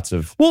that's lots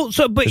of... Well,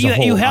 but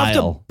you have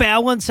to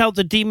balance out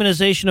the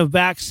demonization of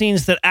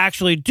vaccines that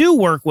actually do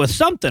work with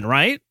something,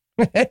 right?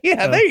 There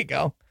you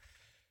go.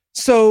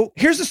 So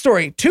here's the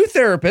story. Two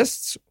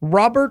therapists,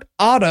 Robert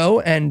Otto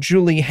and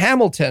Julie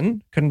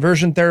Hamilton,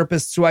 conversion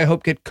therapists who I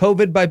hope get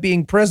COVID by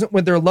being present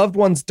when their loved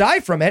ones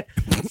die from it,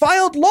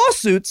 filed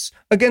lawsuits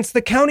against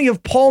the county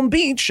of Palm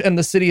Beach and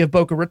the city of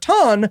Boca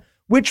Raton,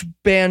 which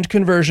banned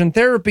conversion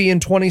therapy in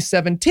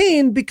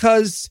 2017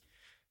 because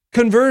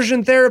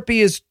conversion therapy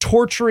is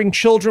torturing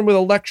children with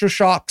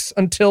electroshocks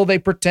until they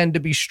pretend to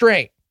be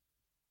straight.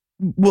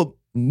 Well,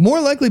 more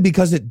likely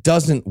because it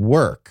doesn't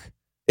work.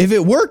 If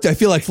it worked, I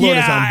feel like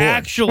Florida's on board.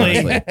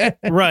 Actually.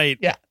 Right.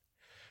 Yeah.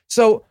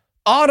 So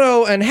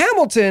Otto and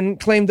Hamilton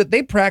claim that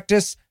they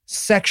practice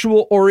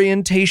sexual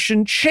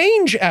orientation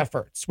change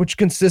efforts, which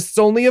consists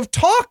only of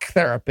talk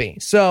therapy.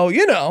 So,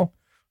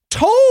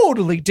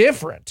 totally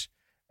different.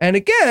 And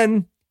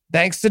again,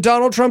 thanks to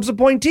Donald Trump's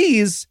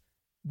appointees,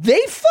 they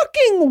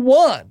fucking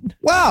won.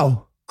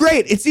 Wow.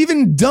 Great. It's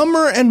even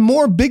dumber and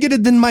more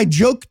bigoted than my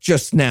joke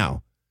just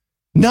now.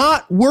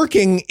 Not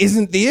working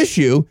isn't the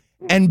issue.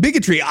 And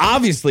bigotry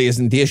obviously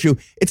isn't the issue.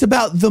 It's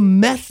about the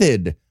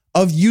method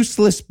of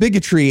useless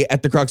bigotry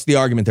at the crux of the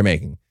argument they're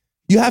making.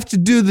 You have to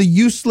do the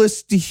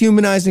useless,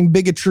 dehumanizing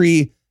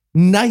bigotry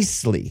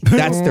nicely.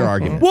 That's their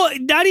argument. Well,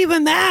 not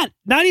even that.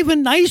 Not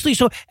even nicely.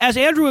 So as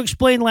Andrew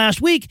explained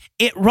last week,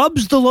 it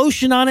rubs the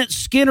lotion on its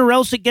skin or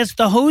else it gets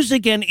the hose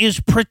again is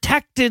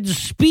protected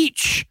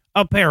speech,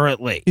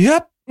 apparently.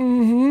 Yep.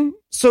 Mm-hmm.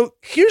 So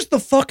here's the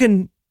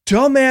fucking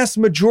dumbass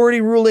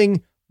majority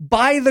ruling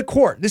by the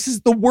court. This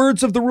is the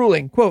words of the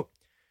ruling. Quote,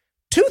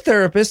 two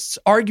therapists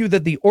argue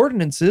that the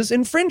ordinances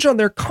infringe on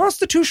their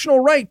constitutional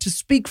right to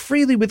speak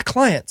freely with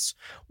clients.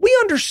 We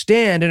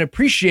understand and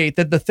appreciate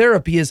that the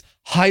therapy is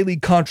highly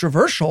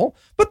controversial,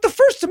 but the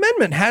First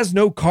Amendment has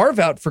no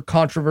carve-out for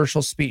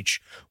controversial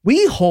speech.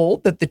 We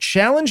hold that the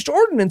challenged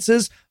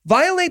ordinances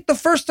violate the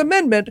First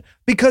Amendment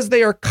because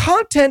they are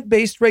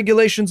content-based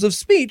regulations of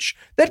speech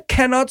that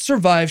cannot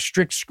survive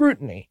strict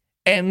scrutiny.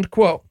 End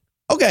quote.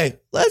 Okay,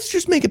 let's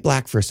just make it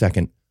black for a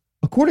second.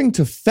 According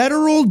to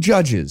federal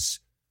judges,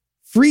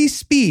 free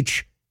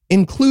speech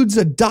includes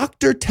a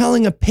doctor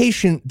telling a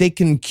patient they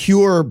can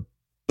cure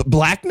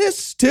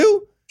blackness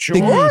too?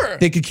 Sure.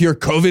 They could cure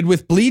COVID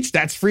with bleach.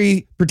 That's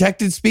free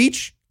protected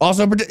speech.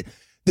 Also,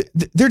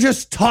 they're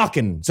just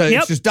talking. So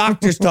It's just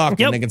doctors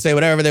talking. They can say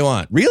whatever they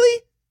want.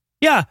 Really?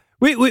 Yeah.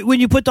 When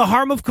you put the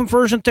harm of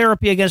conversion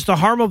therapy against the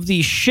harm of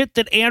the shit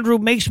that Andrew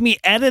makes me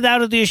edit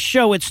out of this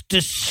show, it's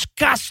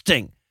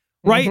disgusting.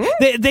 Right?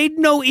 Mm-hmm. They'd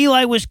know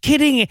Eli was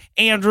kidding,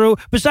 Andrew.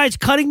 Besides,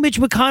 cutting Mitch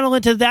McConnell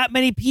into that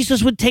many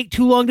pieces would take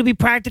too long to be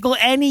practical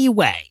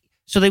anyway.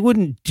 So they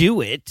wouldn't do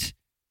it.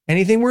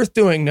 Anything worth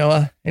doing,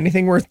 Noah.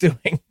 Anything worth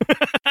doing.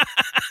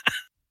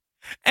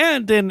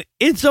 And in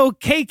It's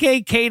Okay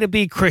KKK to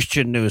be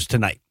Christian news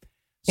tonight.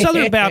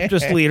 Southern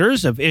Baptist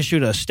leaders have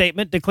issued a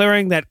statement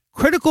declaring that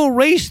critical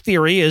race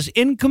theory is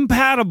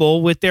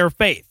incompatible with their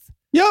faith.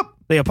 Yep.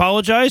 They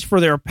apologized for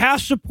their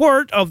past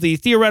support of the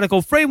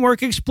theoretical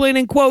framework,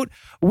 explaining, quote,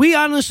 we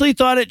honestly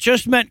thought it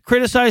just meant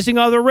criticizing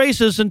other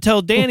races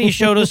until Danny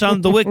showed us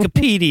on the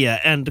Wikipedia,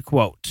 end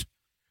quote.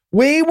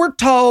 We were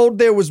told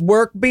there was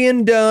work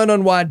being done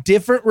on why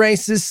different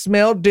races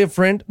smell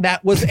different.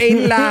 That was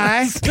a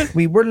lie.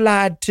 We were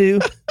lied to.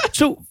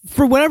 So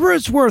for whatever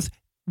it's worth,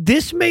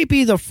 this may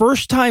be the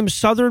first time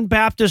Southern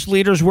Baptist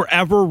leaders were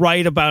ever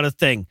right about a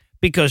thing.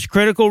 Because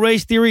critical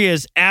race theory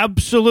is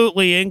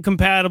absolutely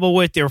incompatible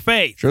with their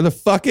faith. Sure the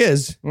fuck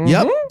is. Mm-hmm.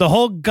 Yep. The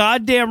whole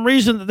goddamn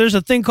reason that there's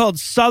a thing called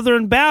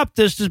Southern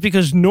Baptist is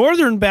because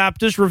Northern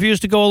Baptists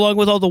refused to go along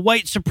with all the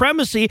white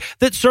supremacy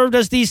that served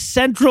as the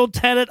central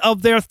tenet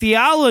of their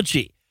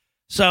theology.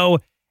 So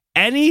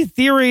any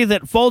theory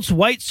that faults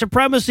white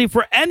supremacy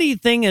for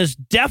anything is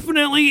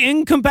definitely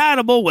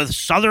incompatible with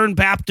Southern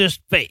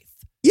Baptist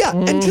faith. Yeah,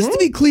 and just to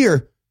be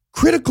clear,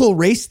 critical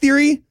race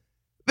theory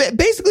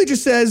basically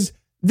just says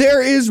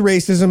there is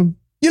racism.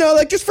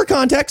 Just for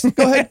context.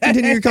 Go ahead,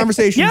 continue your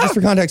conversation. Just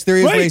for context, there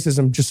is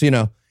racism, just so you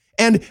know.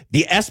 And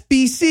the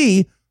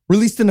SBC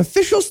released an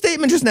official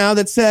statement just now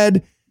that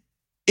said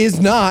is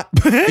not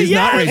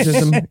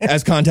racism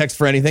as context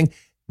for anything.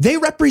 They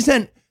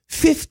represent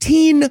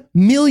 15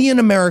 million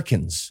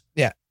Americans.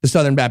 Yeah. The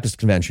Southern Baptist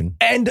Convention.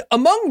 And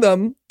among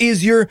them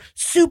is your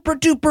super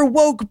duper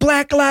woke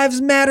Black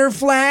Lives Matter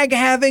flag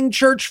having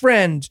church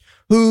friend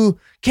who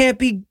can't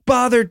be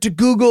bothered to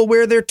Google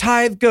where their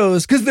tithe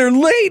goes because their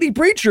lady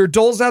preacher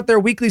doles out their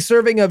weekly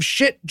serving of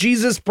shit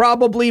Jesus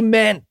probably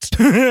meant.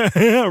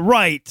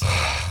 Right.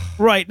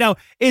 Right. Now,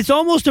 it's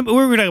almost,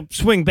 we're going to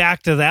swing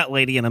back to that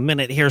lady in a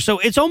minute here. So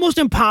it's almost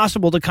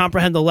impossible to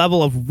comprehend the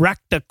level of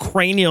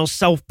rectocranial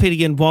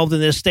self-pity involved in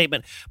this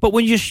statement. But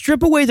when you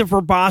strip away the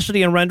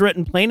verbosity and render it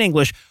in plain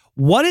English,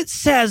 what it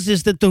says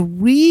is that the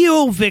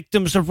real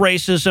victims of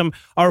racism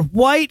are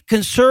white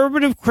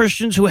conservative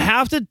Christians who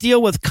have to deal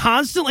with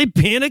constantly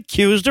being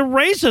accused of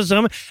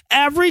racism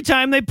every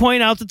time they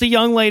point out that the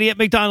young lady at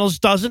McDonald's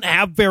doesn't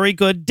have very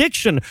good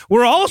diction.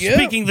 We're all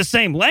speaking the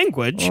same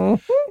language.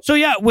 So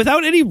yeah,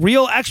 without any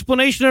real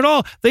explanation at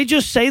all, they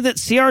just say that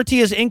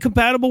CRT is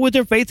incompatible with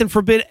their faith and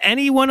forbid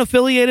anyone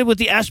affiliated with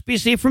the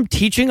SBC from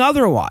teaching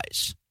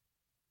otherwise.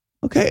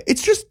 Okay,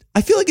 it's just,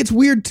 I feel like it's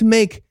weird to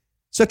make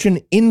such an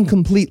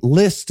incomplete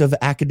list of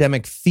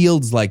academic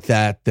fields like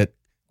that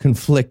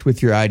conflict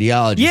with your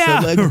ideology.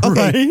 Yeah, so like,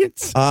 okay,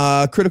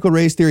 right? Critical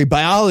race theory,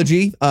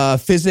 biology,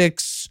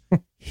 physics,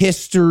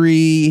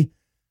 history,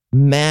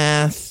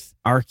 math,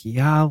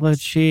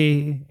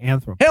 archaeology,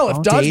 anthropology. Hell, if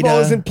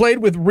dodgeball isn't played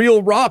with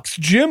real rocks,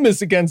 gym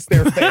is against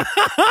their faith.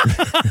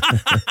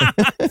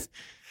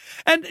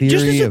 And theory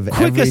just as a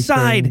quick everything.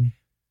 aside,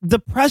 the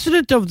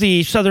president of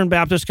the Southern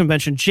Baptist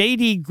Convention,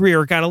 J.D.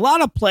 Greer, got a lot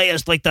of play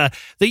as like the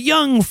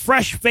young,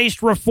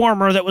 fresh-faced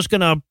reformer that was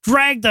going to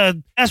drag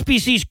the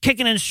SBC's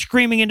kicking and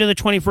screaming into the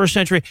 21st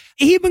century.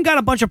 He even got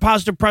a bunch of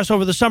positive press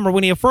over the summer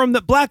when he affirmed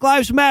that Black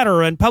Lives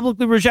Matter and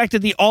publicly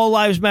rejected the All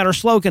Lives Matter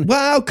slogan.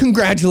 Wow,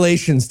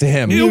 congratulations to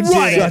him. You're You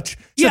right.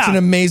 did such an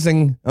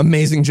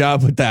amazing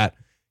job with that.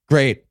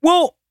 Great.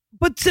 Well,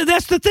 but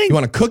that's the thing. You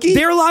want a cookie?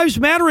 Their lives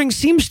mattering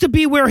seems to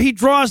be where he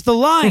draws the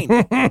line.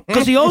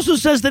 Because he also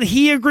says that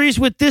he agrees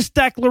with this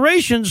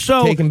declaration.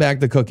 So, taking back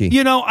the cookie.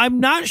 You know,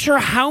 I'm not sure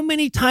how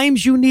many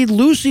times you need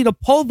Lucy to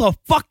pull the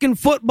fucking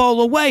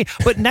football away.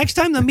 But next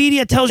time the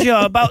media tells you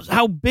about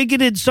how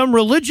bigoted some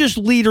religious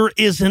leader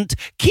isn't,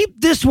 keep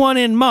this one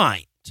in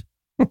mind.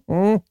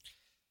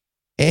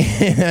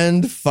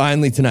 And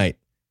finally tonight,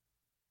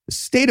 the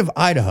state of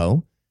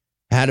Idaho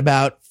had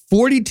about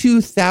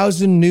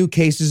 42,000 new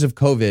cases of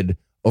COVID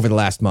over the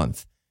last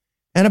month,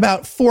 and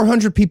about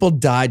 400 people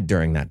died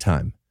during that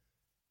time.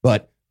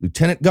 But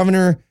Lieutenant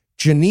Governor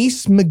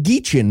Janice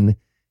McGeechan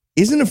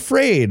isn't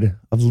afraid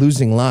of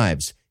losing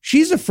lives.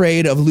 She's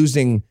afraid of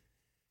losing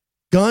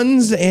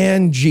guns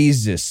and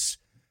Jesus.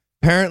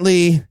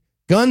 Apparently,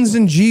 guns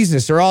and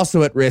Jesus are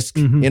also at risk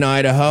in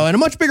Idaho, and a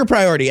much bigger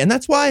priority. And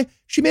that's why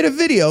she made a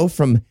video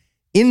from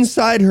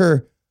inside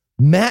her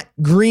matte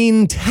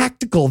green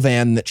tactical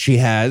van that she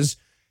has,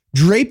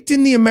 draped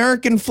in the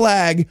American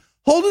flag,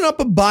 holding up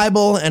a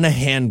Bible and a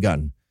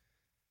handgun.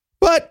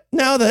 But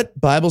now that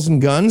Bibles and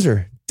guns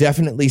are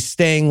definitely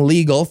staying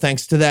legal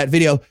thanks to that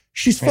video,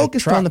 she's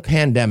focused on the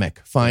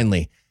pandemic,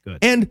 finally. Good.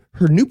 And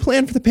her new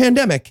plan for the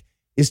pandemic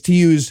is to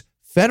use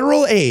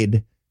federal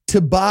aid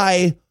to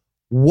buy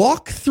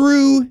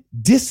walk-through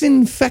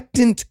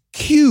disinfectant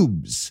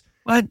cubes.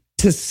 What?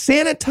 To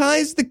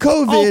sanitize the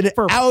COVID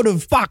out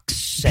of fuck's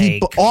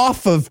sake.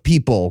 Off of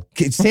people.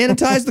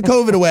 Sanitize the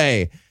COVID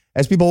away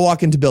as people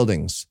walk into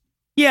buildings.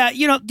 Yeah,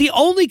 you know, the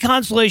only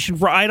consolation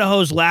for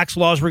Idaho's lax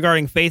laws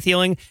regarding faith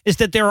healing is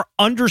that their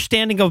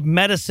understanding of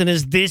medicine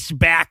is this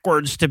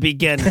backwards to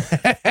begin.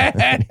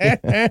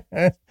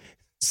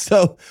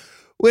 So,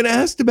 when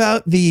asked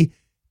about the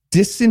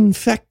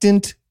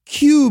disinfectant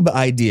cube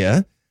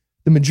idea,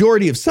 the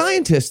majority of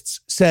scientists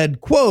said,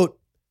 quote,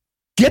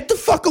 "Get the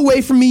fuck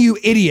away from me, you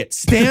idiot.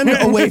 Stand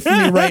away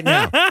from me right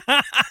now."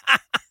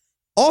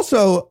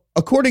 Also,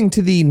 according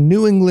to the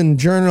New England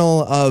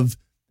Journal of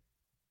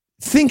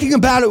thinking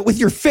about it with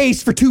your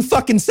face for 2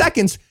 fucking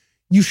seconds,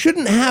 you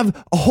shouldn't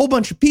have a whole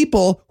bunch of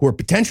people who are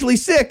potentially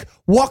sick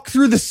walk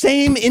through the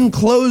same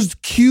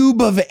enclosed cube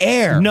of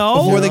air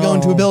before they go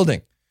into a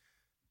building.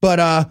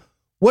 But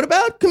what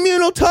about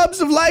communal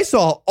tubs of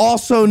Lysol?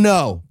 Also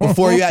no.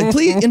 Before you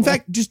please, in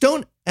fact, just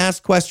don't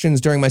ask questions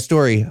during my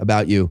story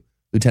about you,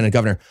 Lieutenant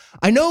Governor.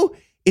 I know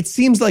it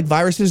seems like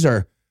viruses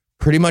are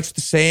pretty much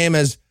the same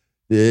as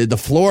the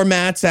floor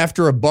mats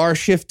after a bar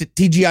shift at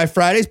TGI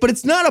Fridays, but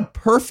it's not a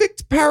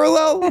perfect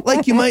parallel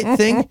like you might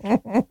think.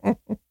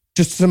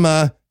 Just some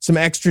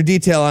extra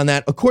detail on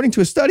that. According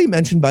to a study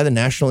mentioned by the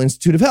National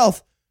Institute of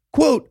Health,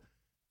 quote,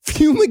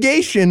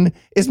 "Fumigation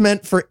is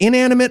meant for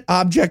inanimate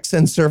objects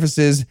and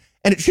surfaces,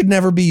 and it should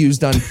never be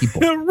used on people."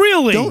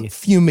 Really? Don't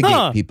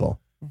fumigate people.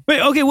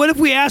 Wait, okay, what if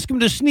we ask him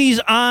to sneeze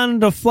on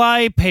the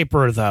fly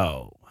paper,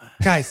 though?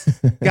 Guys,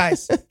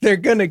 they're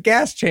going to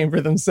gas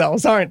chamber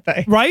themselves, aren't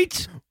they?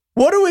 Right?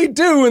 What do we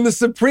do when the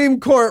Supreme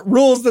Court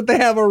rules that they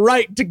have a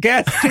right to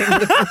gas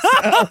chamber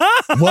themselves?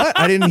 What?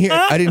 I didn't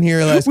hear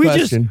your last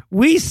question.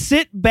 We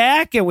sit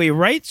back and we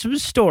write some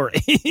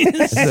stories.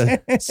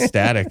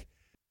 Static.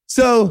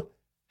 So,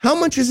 how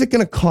much is it going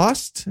to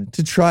cost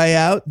to try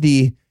out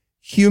the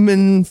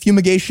human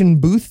fumigation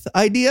booth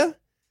idea?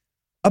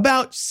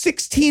 About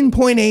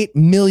 $16.8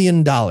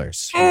 million.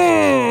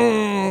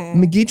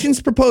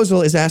 McGeechan's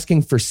proposal is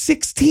asking for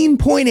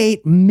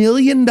 $16.8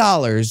 million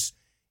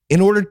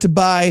in order to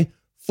buy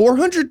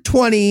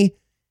 420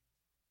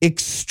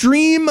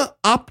 extreme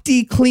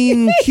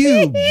OptiClean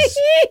cubes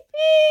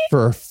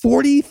for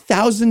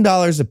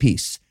 $40,000 a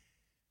piece.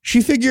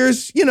 She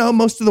figures,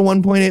 most of the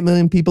 1.8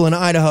 million people in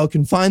Idaho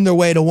can find their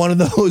way to one of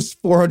those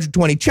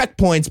 420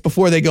 checkpoints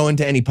before they go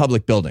into any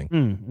public building.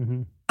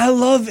 Mm-hmm. I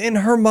love in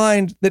her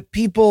mind that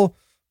people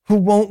who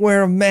won't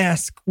wear a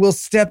mask will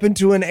step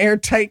into an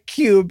airtight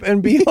cube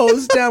and be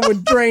hosed down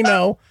with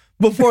Drano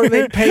before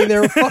they pay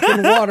their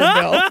fucking water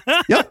bill.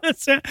 Yep.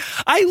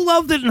 I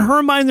love that in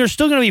her mind, there's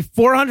still going to be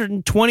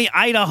 420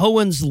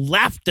 Idahoans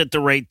left at the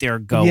rate they're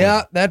going.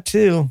 Yeah, that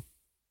too.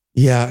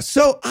 Yeah.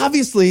 So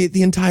obviously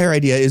the entire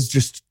idea is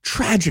just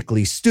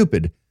tragically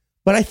stupid,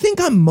 but I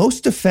think I'm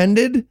most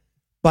offended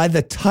by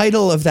the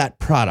title of that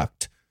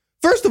product.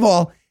 First of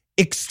all,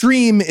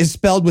 extreme is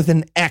spelled with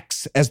an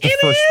X as the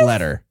first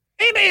letter.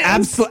 It is.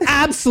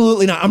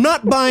 Absolutely not. I'm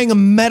not buying a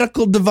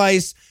medical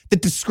device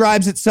that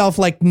describes itself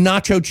like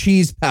nacho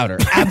cheese powder.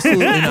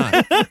 Absolutely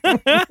not.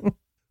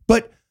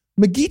 But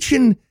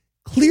McGeechan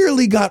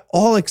clearly got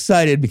all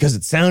excited because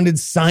it sounded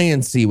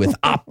science-y with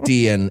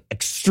opti and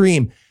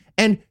extreme.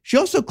 And she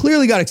also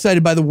clearly got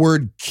excited by the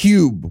word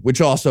cube,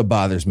 which also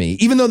bothers me,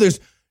 even though there's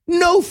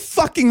no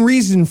fucking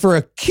reason for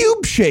a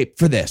cube shape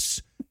for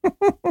this.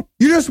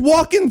 You're just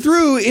walking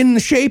through in the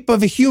shape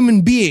of a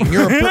human being.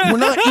 We're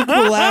not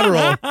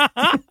equilateral.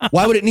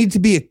 Why would it need to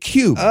be a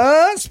cube?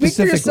 Speak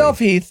for yourself,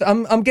 Heath.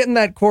 I'm getting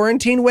that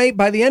quarantine weight.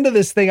 By the end of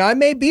this thing, I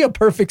may be a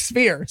perfect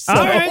sphere. So.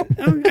 All right.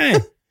 Okay.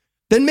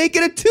 Then make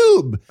it a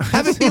tube.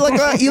 Have it be like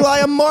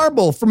a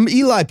marble from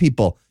Eli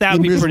people. That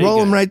would be just pretty roll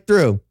good. them right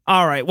through.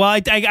 All right. Well,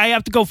 I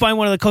have to go find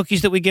one of the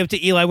cookies that we give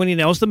to Eli when he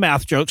nails the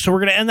math joke. So we're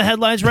going to end the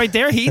headlines right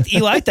there. Heath,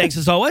 Eli, thanks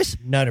as always.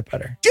 Nutter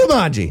butter.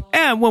 Jumanji.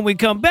 And when we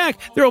come back,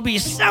 there will be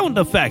sound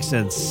effects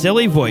and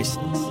silly voices.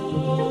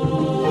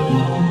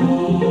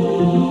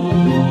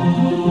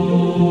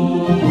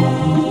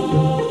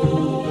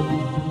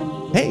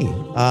 Hey,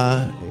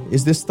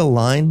 is this the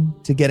line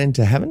to get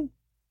into heaven?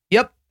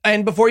 Yep.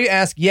 And before you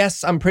ask,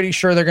 yes, I'm pretty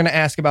sure they're going to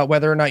ask about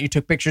whether or not you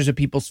took pictures of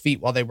people's feet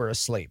while they were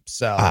asleep.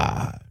 So,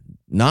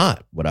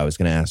 Not what I was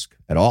going to ask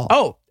at all.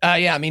 Oh,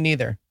 yeah, me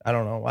neither. I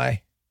don't know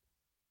why.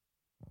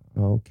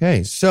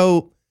 Okay.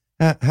 So,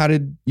 how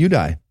did you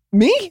die?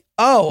 Me?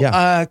 Oh,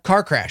 Yeah.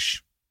 Car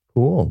crash.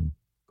 Cool.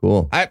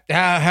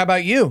 How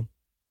about you?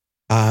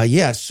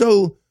 Yeah.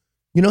 So,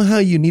 you know how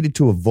you needed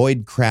to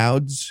avoid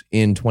crowds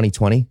in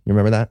 2020? You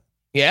remember that?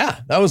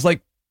 Yeah, that was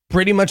like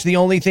pretty much the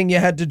only thing you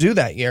had to do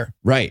that year.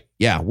 Right.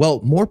 Yeah.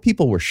 Well, more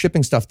people were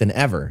shipping stuff than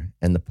ever,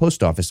 and the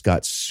post office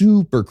got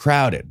super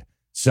crowded.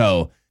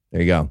 So,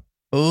 there you go.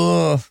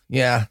 Oh,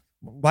 yeah.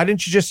 Why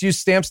didn't you just use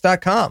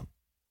stamps.com?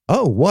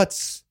 Oh,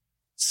 what's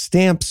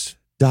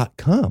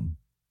stamps.com?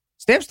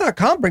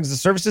 Stamps.com brings the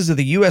services of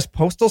the U.S.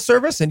 Postal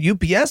Service and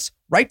UPS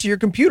right to your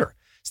computer.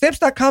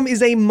 Stamps.com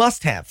is a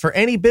must-have for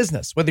any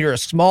business, whether you're a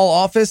small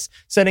office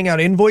sending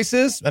out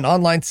invoices, an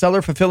online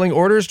seller fulfilling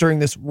orders during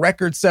this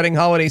record-setting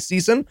holiday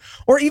season,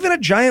 or even a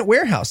giant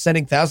warehouse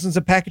sending thousands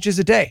of packages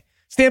a day.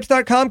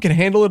 Stamps.com can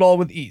handle it all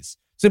with ease.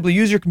 Simply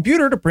use your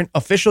computer to print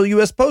official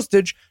U.S.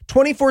 postage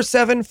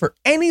 24/7 for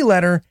any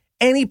letter,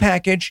 any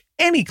package,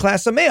 any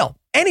class of mail,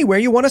 anywhere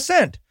you want to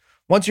send.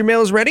 Once your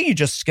mail is ready, you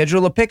just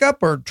schedule a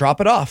pickup or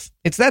drop it off.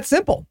 It's that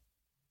simple.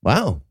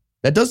 Wow.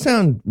 That does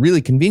sound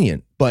really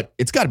convenient, but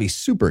it's got to be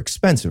super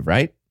expensive,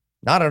 right?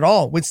 Not at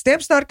all. With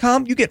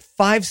Stamps.com, you get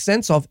 5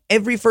 cents off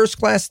every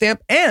first-class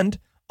stamp and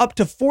up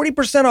to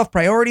 40% off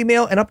priority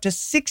mail and up to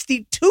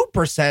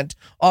 62%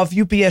 off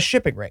UPS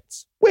shipping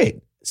rates. Wait,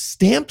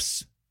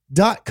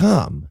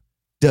 Stamps.com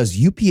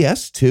does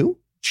UPS too?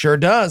 Sure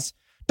does.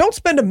 Don't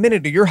spend a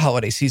minute of your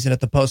holiday season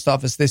at the post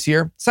office this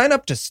year. Sign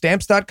up to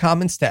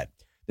Stamps.com instead.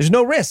 There's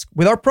no risk.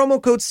 With our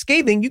promo code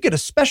SCATHING, you get a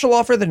special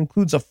offer that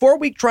includes a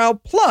 4-week trial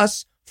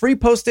plus free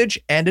postage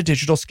and a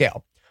digital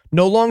scale.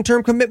 No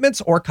long-term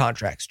commitments or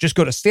contracts. Just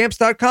go to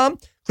Stamps.com,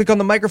 click on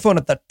the microphone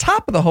at the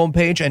top of the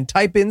homepage, and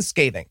type in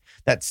SCATHING.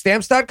 That's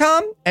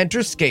Stamps.com,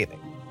 enter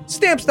SCATHING.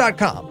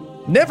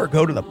 Stamps.com. Never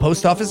go to the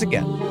post office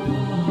again.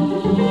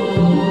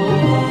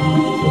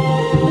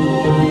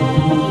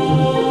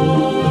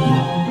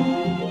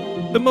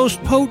 The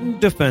most potent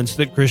defense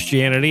that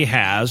Christianity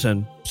has,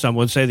 and some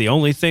would say the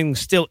only thing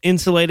still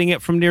insulating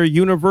it from near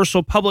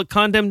universal public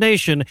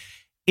condemnation,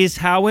 is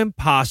how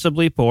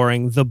impossibly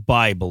boring the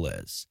Bible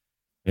is.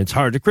 It's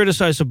hard to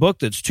criticize a book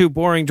that's too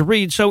boring to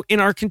read, so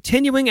in our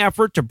continuing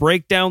effort to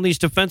break down these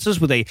defenses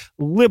with a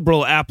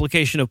liberal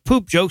application of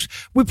poop jokes,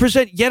 we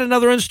present yet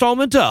another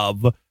installment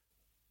of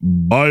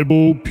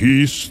Bible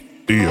Peace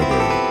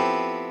Theater.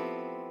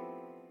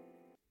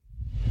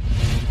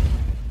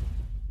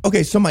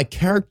 Okay, so my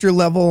character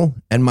level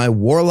and my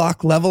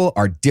warlock level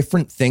are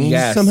different things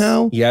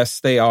somehow? Yes,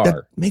 they are.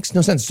 That makes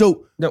no sense.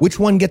 So which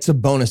one gets a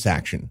bonus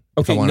action?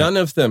 Okay, none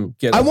of them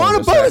get I want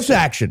a bonus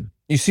action.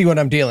 You see what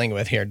I'm dealing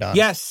with here, Don?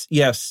 Yes,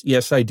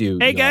 I do.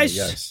 Hey, guys.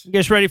 Yes. You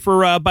guys ready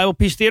for Bible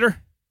Peace Theater?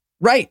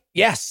 Right.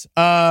 Yes.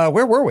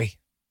 Where were we?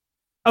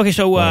 Okay,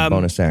 so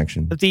bonus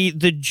action.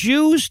 The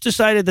Jews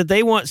decided that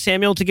they want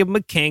Samuel to give them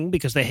a king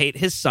because they hate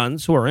his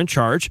sons who are in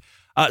charge.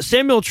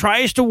 Samuel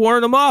tries to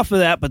warn them off of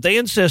that, but they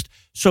insist.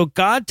 So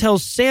God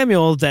tells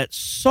Samuel that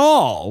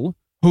Saul,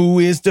 who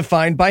is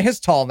defined by his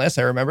tallness,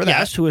 I remember that.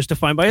 Yes, who is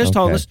defined by his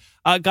tallness.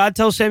 God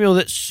tells Samuel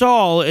that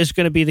Saul is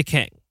going to be the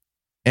king.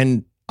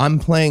 And I'm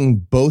playing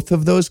both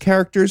of those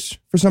characters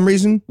for some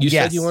reason. You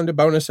said you wanted a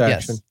bonus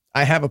action. Yes.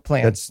 I have a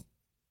plan. That's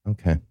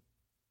okay.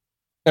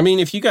 I mean,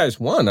 if you guys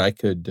won, I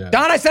could... Don,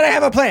 I said I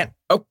have a plan.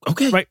 Oh,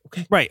 okay.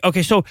 Right.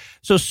 Okay, so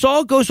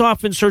Saul goes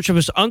off in search of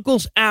his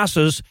uncle's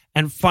asses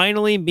and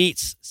finally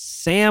meets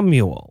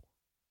Samuel.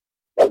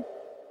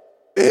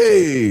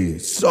 Hey,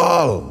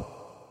 Saul.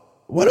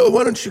 Why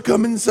don't you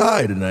come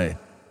inside and I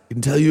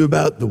can tell you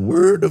about the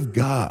word of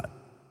God?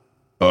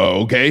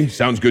 Oh, okay.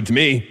 Sounds good to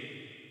me.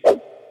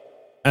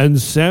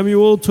 And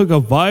Samuel took a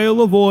vial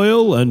of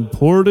oil and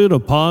poured it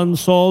upon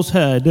Saul's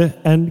head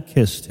and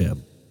kissed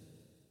him.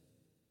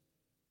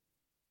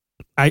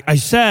 I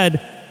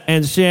said,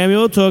 and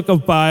Samuel took a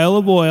vial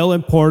of oil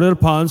and poured it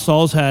upon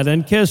Saul's head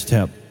and kissed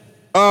him.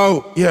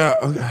 Oh,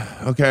 yeah,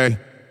 okay.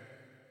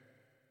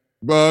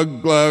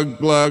 Glug, glug,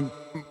 glug.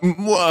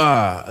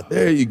 Mwah.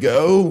 There you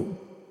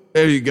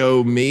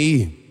go,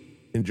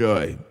 me.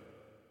 Enjoy.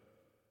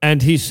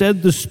 And he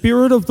said, the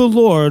Spirit of the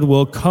Lord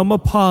will come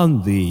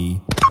upon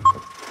thee.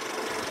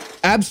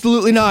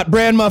 Absolutely not.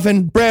 Bran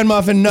muffin,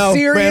 no.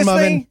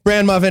 Seriously?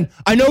 Bran muffin.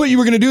 I know what you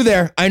were going to do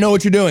there. I know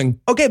what you're doing.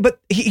 Okay, but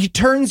he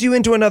turns you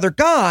into another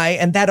guy,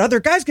 and that other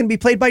guy's going to be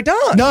played by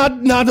Don.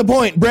 Not the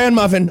point. Bran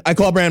muffin. I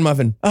call Bran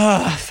muffin.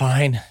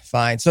 Fine.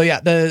 So yeah,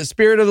 the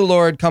Spirit of the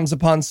Lord comes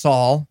upon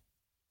Saul.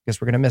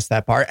 Guess we're going to miss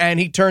that part. And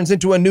he turns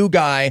into a new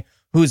guy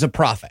who's a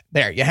prophet.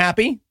 There, you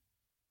happy?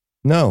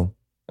 No.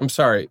 I'm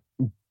sorry.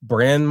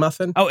 Bran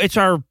muffin? Oh, it's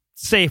our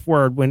safe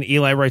word when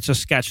Eli writes a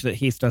sketch that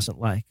Heath doesn't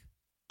like.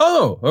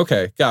 Oh,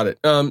 okay. Got it.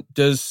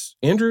 Does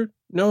Andrew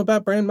know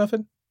about Bran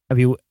muffin? Have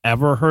you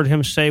ever heard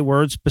him say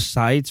words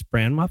besides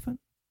Bran muffin?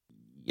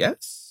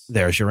 Yes.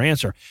 There's your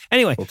answer.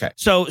 Anyway, okay.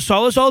 So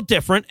Saul is all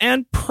different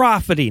and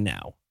prophety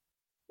now.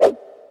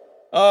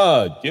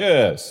 Ah,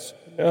 yes.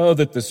 Now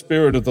that the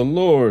Spirit of the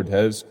Lord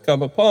has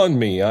come upon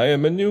me, I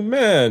am a new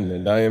man,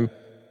 and I am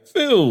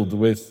filled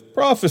with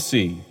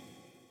prophecy.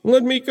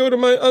 Let me go to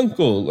my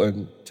uncle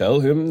and tell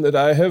him that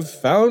I have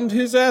found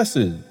his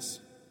asses.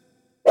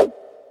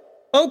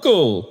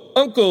 Uncle,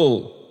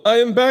 I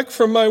am back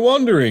from my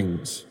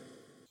wanderings.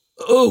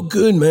 Oh,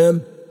 good,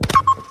 ma'am.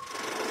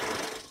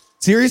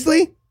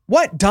 Seriously?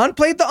 What? Don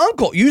played the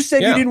uncle. You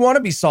said you didn't want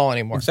to be Saul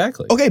anymore.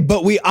 Exactly. Okay,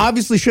 but we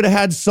obviously should have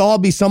had Saul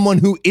be someone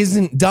who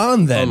isn't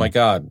Don then. Oh my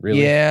God,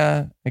 really?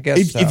 Yeah, I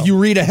guess so. If you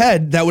read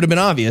ahead, that would have been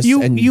obvious.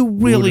 You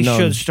really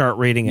should start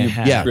reading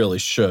ahead. Yeah. You really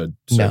should.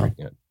 No.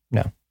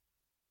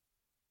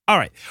 All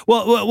right.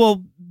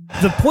 Well,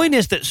 the point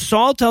is that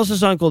Saul tells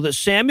his uncle that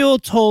Samuel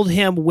told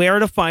him where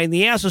to find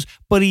the asses,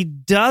 but he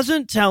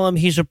doesn't tell him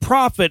he's a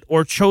prophet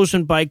or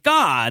chosen by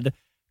God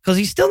because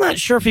he's still not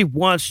sure if he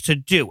wants to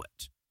do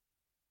it.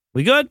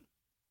 We good?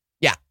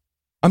 Yeah.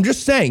 I'm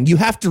just saying, you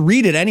have to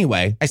read it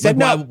anyway. I said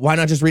no. Why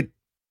not just read?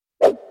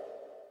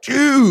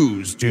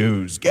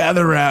 Jews,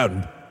 gather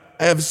round.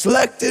 I have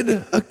selected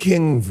a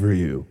king for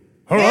you.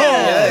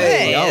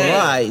 Hey, all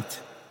right.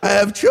 I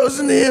have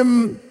chosen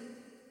him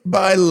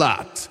by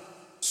lot.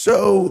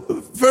 So,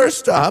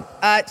 first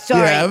up,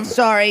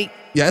 Sorry.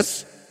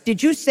 Yes?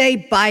 Did you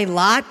say by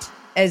lot,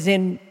 as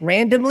in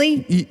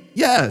randomly?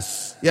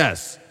 Yes.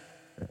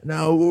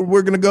 Now,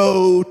 we're going to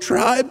go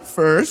tribe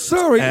first.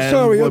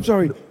 I'm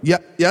sorry. Yeah,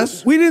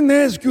 yes? We didn't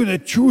ask you to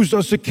choose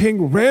us a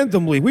king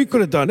randomly. We could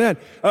have done that.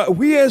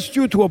 We asked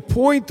you to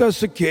appoint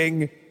us a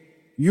king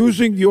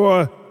using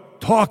your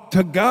talk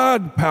to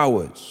God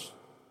powers.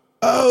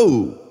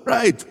 Oh,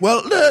 right.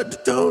 Well,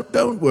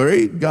 don't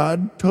worry.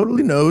 God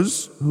totally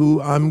knows who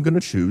I'm going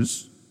to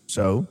choose.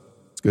 So,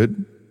 it's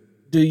good.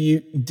 Do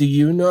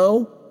you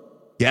know?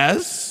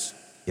 Yes.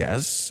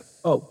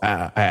 Oh.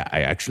 I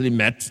actually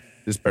met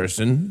this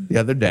person the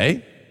other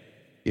day.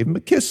 Gave him a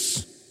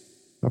kiss.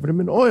 Covered him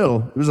in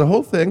oil. It was a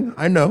whole thing.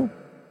 I know.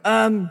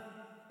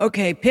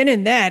 Okay,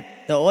 pinning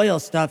that, the oil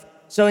stuff.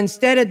 So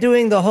instead of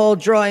doing the whole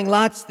drawing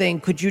lots thing,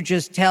 could you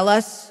just tell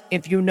us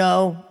if you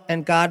know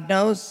and God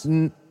knows?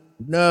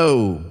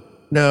 No.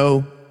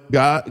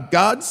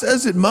 God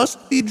says it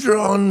must be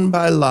drawn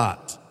by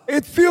lot.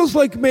 It feels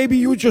like maybe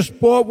you just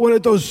bought one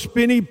of those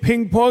spinny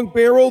ping pong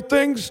barrel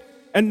things,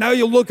 and now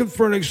you're looking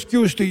for an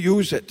excuse to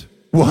use it.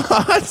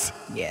 What?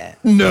 Yeah.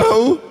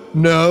 No.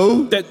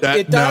 It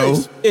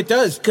does. It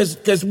does.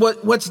 Because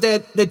what's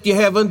that you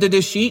have under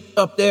the sheet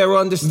up there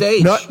on the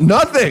stage?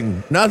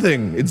 Nothing.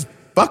 It's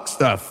fuck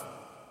stuff.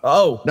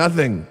 Oh.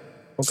 Nothing.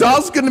 Okay.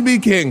 Saul's gonna be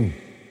king.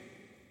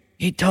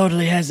 He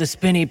totally has a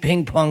spinny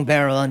ping pong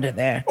barrel under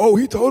there. Oh,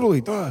 he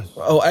totally does.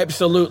 Oh,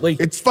 absolutely.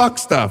 It's fuck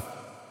stuff.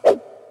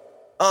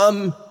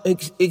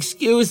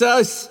 Excuse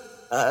us,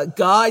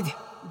 God.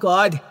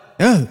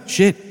 Oh,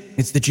 shit.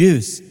 It's the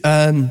Jews.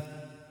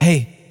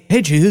 Hey,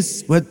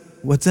 Jews.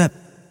 What's up?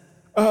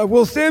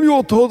 Well,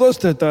 Samuel told us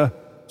that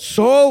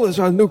Saul is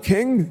our new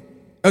king.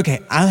 Okay,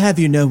 I'll have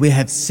you know we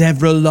have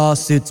several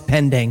lawsuits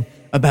pending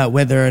about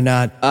whether or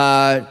not...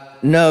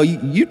 No,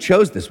 you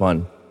chose this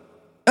one.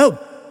 Oh,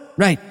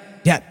 right.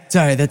 Yeah,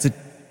 sorry, that's a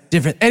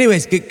different...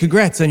 Anyways,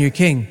 congrats on your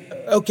king.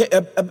 Okay,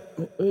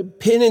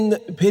 pin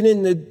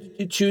in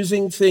the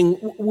choosing thing.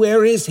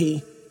 Where is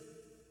he?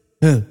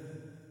 Who?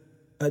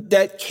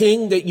 That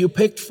king that you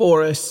picked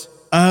for us.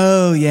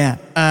 Oh,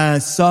 yeah.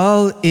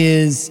 Saul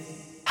is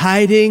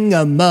hiding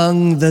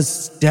among the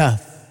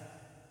stuff.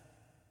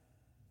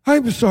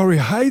 I'm sorry,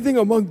 hiding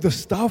among the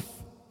stuff?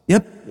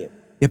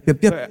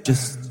 Yep.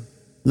 Just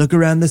look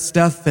around the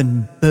stuff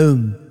and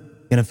boom,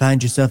 gonna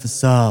find yourself a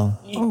Saul.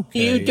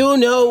 Okay. You do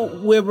know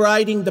we're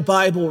writing the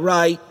Bible,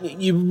 right?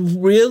 You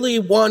really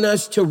want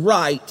us to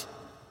write,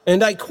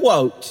 and I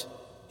quote,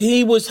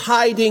 he was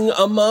hiding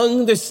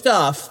among the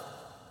stuff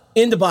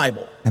in the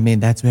Bible. I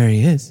mean, that's where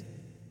he is.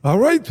 All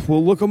right,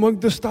 we'll look among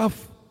the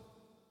stuff.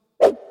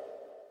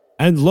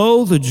 And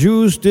lo, the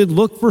Jews did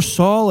look for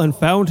Saul and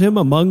found him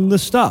among the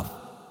stuff.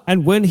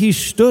 And when he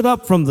stood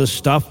up from the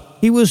stuff,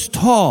 he was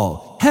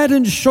tall, head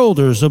and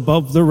shoulders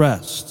above the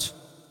rest.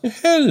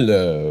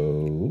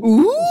 Hello.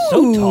 Ooh.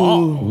 So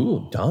tall.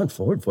 Ooh, Don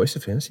Ford, voice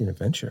of fantasy and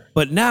adventure.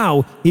 But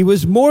now he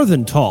was more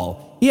than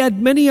tall. He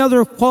had many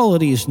other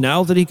qualities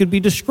now that he could be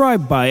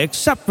described by,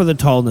 except for the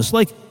tallness,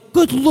 like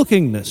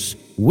good-lookingness,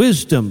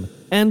 wisdom,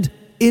 and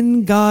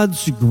in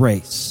God's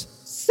grace.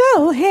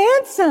 So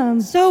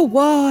handsome. So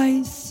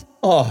wise.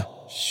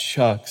 Oh,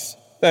 shucks.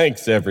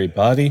 Thanks,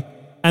 everybody.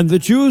 And the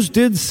Jews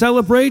did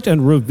celebrate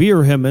and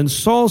revere him, and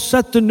Saul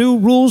set the new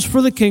rules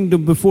for the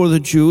kingdom before the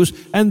Jews,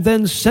 and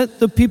then sent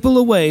the people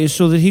away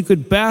so that he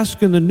could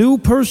bask in the new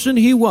person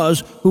he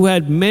was, who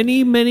had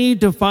many, many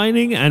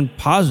defining and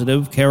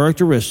positive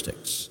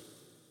characteristics.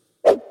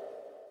 I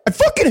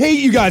fucking hate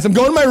you guys. I'm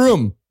going to my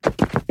room.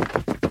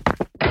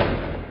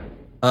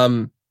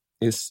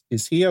 Is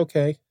he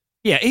okay?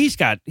 Yeah, he's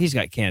got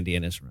candy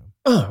in his room.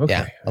 Oh, okay.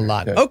 Yeah, a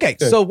lot. Good. Okay,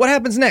 Good. so what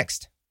happens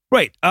next?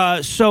 Right.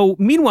 So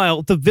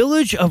meanwhile, the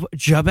village of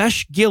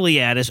Jabesh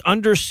Gilead is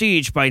under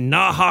siege by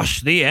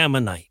Nahash the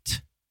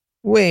Ammonite.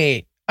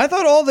 Wait, I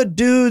thought all the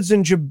dudes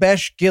in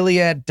Jabesh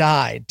Gilead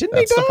died. Didn't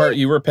That's they die? the part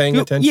you were paying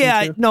attention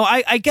Yeah, to? no,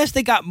 I guess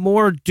they got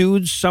more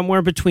dudes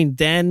somewhere between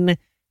then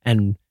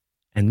and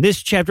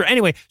this chapter.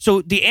 Anyway,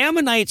 so the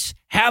Ammonites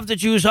have the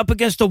Jews up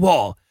against the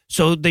wall,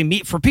 so they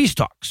meet for peace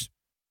talks.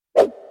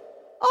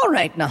 All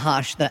right,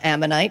 Nahash the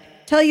Ammonite.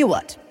 Tell you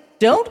what,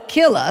 don't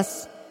kill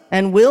us,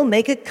 and we'll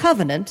make a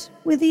covenant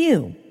with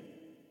you.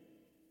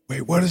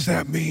 Wait, what does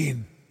that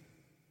mean?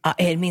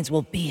 It means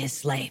we'll be his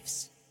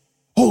slaves.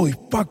 Holy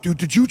fuck, dude,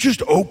 did you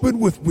just open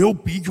with "we'll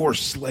be your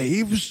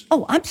slaves"?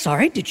 Oh, I'm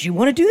sorry. Did you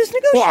want to do this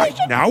negotiation?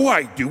 Well, now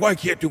I do. I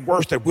can't do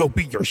worse than "we'll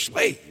be your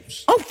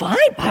slaves." Oh, fine.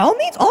 By all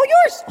means. All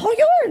yours. All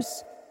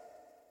yours.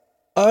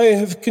 I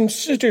have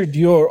considered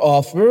your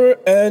offer,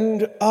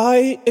 and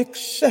I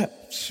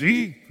accept.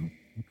 See?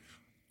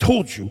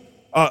 Told you.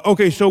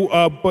 Okay,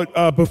 so,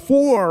 but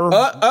before...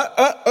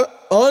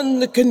 On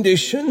the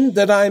condition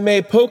that I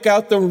may poke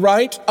out the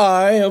right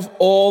eye of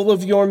all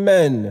of your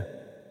men.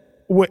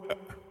 Wait,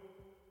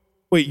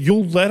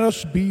 you'll let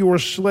us be your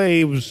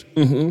slaves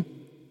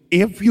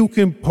if you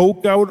can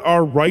poke out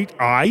our right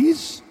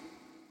eyes?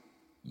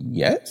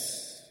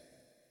 Yes.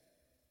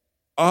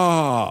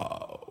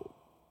 Can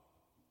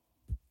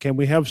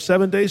we have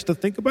 7 days to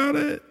think about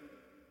it?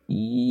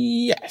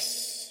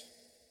 Yes.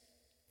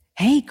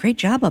 Hey, great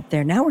job up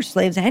there. Now we're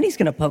slaves, and he's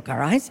going to poke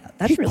our eyes out.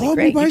 That's really Caught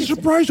great. me by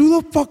surprise.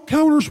 Who the fuck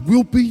counters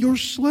 "we'll be your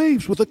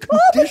slaves" with a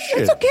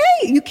condition? It's okay.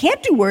 You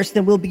can't do worse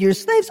than "we'll be your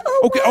slaves."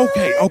 Oh,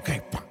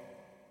 Okay.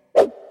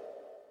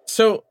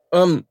 So,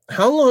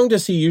 how long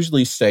does he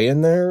usually stay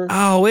in there?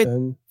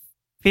 Oh,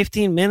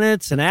 15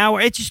 minutes, an hour.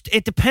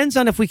 It depends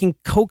on if we can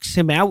coax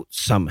him out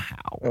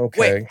somehow. Okay.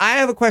 Wait, I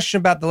have a question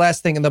about the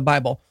last thing in the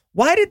Bible.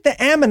 Why did the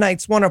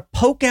Ammonites want to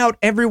poke out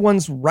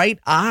everyone's right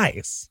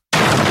eyes?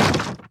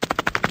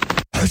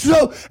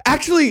 So,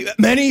 actually,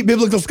 many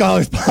biblical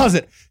scholars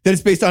posit that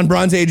it's based on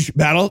Bronze Age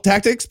battle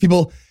tactics.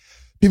 People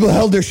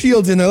held their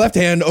shields in their left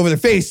hand over their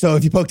face, so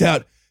if you poked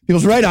out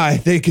people's right eye,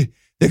 they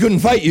couldn't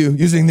fight you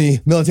using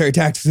the military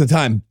tactics of the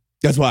time.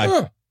 That's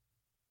why.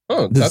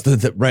 This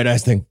is the right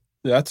eyes thing.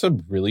 That's a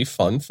really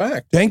fun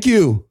fact. Thank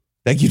you.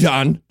 Thank you,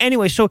 Don.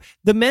 Anyway, so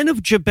the men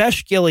of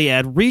Jabesh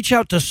Gilead reach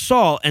out to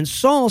Saul, and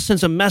Saul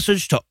sends a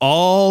message to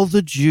all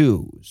the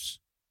Jews.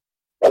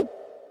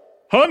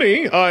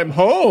 Honey, I'm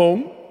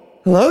home.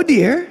 Hello,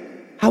 dear.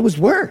 How was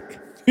work?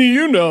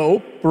 You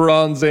know,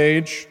 Bronze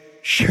Age.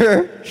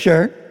 Sure.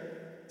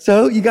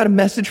 So, you got a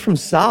message from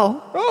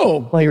Saul?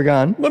 Oh. While you're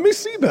gone? Let me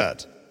see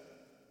that.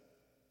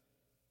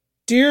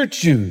 Dear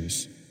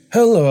Jews,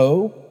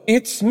 hello,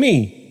 it's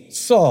me,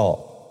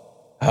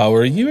 Saul. How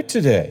are you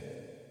today?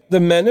 The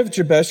men of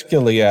Jabesh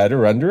Gilead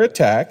are under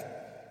attack,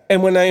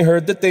 and when I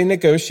heard that they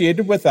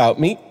negotiated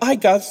without me, I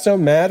got so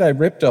mad I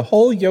ripped a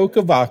whole yoke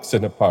of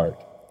oxen apart.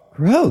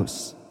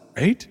 Gross.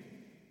 Right?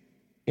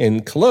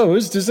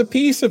 Enclosed is a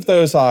piece of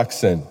those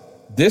oxen.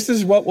 This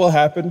is what will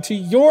happen to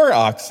your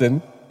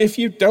oxen if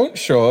you don't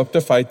show up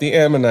to fight the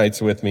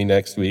Ammonites with me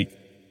next week.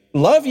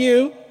 Love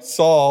you,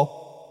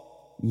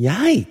 Saul.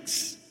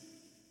 Yikes.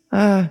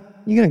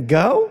 You gonna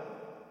go?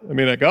 I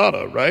mean, I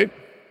gotta, right?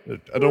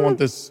 I don't want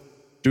this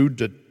dude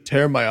to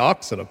tear my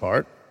oxen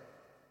apart.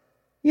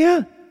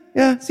 Yeah,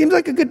 seems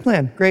like a good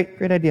plan. Great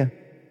idea.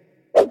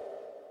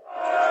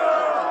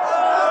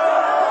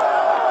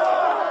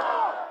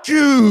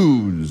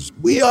 Jews,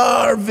 we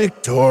are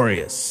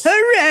victorious.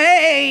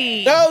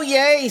 Hooray! Oh,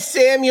 yay,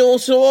 Samuel,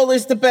 Saul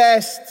is the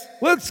best.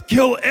 Let's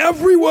kill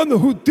everyone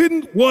who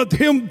didn't want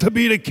him to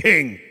be the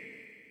king.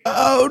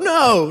 Oh,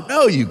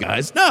 no, you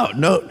guys. No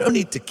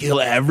need to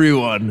kill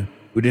everyone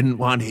who didn't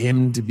want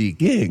him to be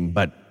king,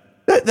 but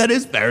that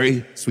is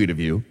very sweet of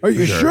you. Are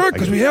you sure?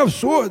 Because we have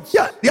swords.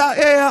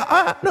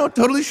 Yeah. No,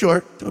 totally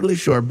sure.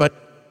 But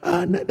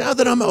now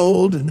that I'm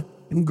old and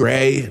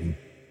gray, and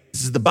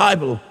this is the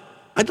Bible,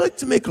 I'd like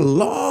to make a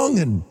long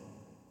and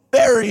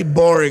very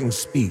boring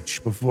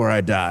speech before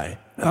I die.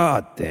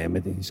 Oh, damn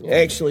it.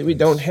 Actually, we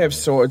don't have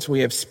swords,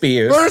 we have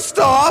spears. First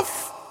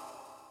off,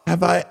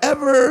 have I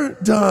ever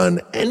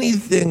done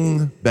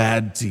anything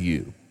bad to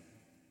you?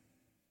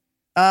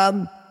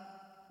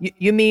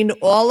 You mean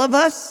all of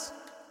us?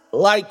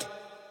 Like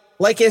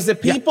as a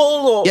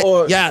people,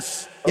 or?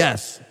 Yes.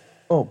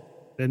 Oh.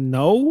 Then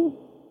no?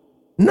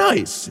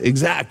 Nice,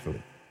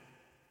 exactly.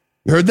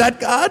 You heard that,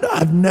 God?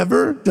 I've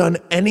never done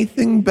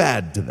anything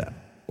bad to them.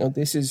 Oh,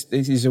 this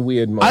is a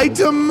weird moment.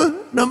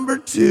 Item number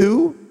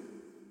 2.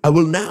 I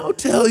will now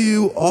tell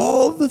you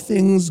all the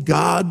things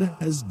God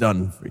has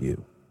done for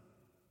you.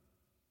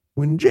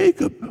 When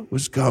Jacob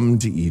was come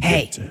to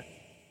Egypt,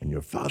 and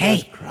your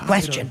fathers cried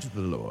question. unto the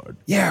Lord.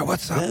 Yeah,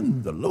 what's up?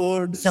 Then the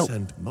Lord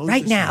sent Moses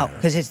right now, there,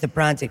 because it's the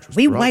Bronze Age,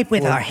 we wipe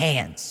with our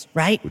hands,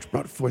 right? which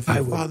brought forth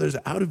your fathers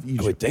out of Egypt.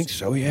 I would think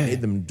so, yeah.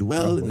 Made them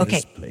dwell in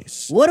this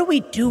place. What do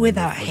we do with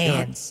our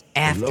hands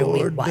after we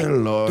Lord, wipe? their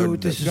Lord,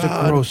 Dude, this their is a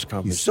God, gross He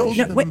conversation. sold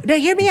No, them wait, no,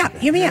 hear me out.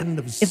 into the hand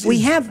of If we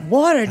Sisera, have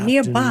water captain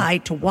nearby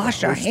to of the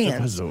wash our host of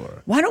hands,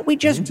 Hazor, why don't we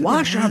just into the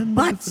wash our hand of the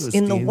butts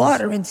in the Philistines,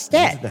 water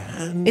instead? into the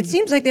hand It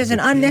seems like there's of an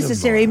the king of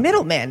unnecessary Moab.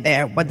 middleman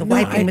there with the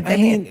wiping with the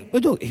hand.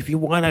 Look, if you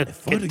want to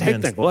fought get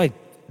against technical, I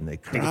And they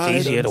think cried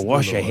it's easier to unto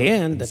wash the your Lord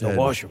hand and than to said,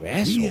 wash your We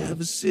asshole.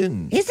 have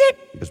sinned. Is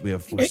it? Because we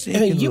have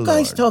forsaken You the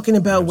guys Lord. talking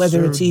about We have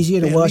whether it's served easier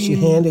to wash your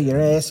Baalim, hand or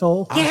your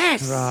asshole?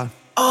 Yes. Ashtaroth,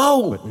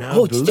 Oh, but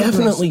now it's deliver us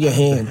definitely your out of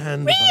the hand.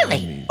 hand of our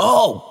enemies.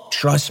 Oh,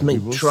 trust me We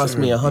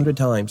will 100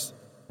 times.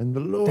 And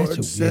the That's a Lord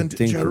weird sent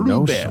thing to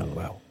know so Jerubbaal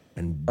well.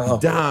 and Oh.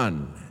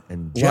 Dan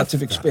and Lots of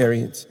Jephthah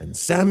experience. and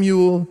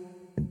Samuel,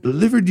 and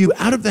delivered you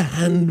out of the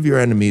hand of your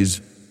enemies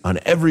on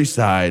every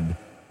side,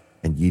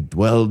 and ye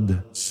dwelled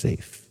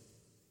safe.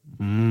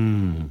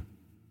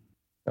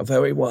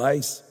 Very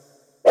wise.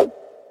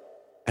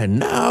 And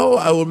now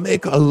I will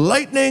make a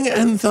lightning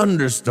and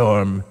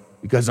thunderstorm,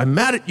 because I'm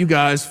mad at you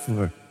guys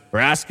for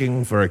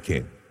asking for a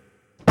king.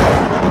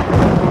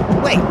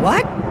 Wait,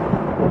 what?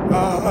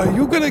 Are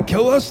you gonna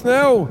kill us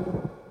now?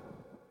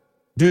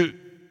 Do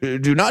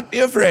not be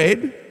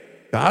afraid.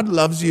 God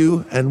loves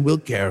you and will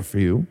care for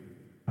you.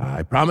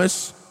 I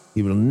promise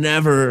he will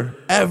never,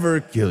 ever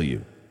kill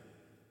you.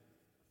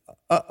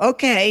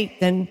 Okay,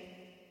 then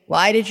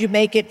why did you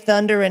make it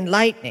thunder and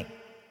lightning?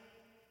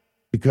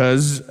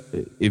 Because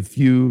if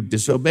you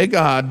disobey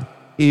God,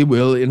 he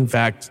will, in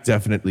fact,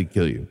 definitely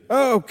kill you.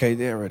 Oh, okay,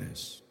 there it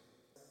is.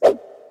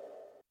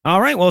 All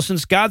right, well,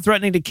 since God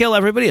threatening to kill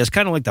everybody is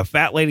kind of like the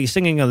fat lady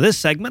singing of this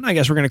segment, I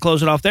guess we're going to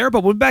close it off there,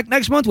 but we'll be back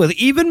next month with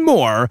even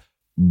more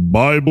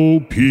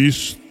Bible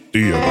Peace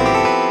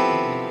Theater.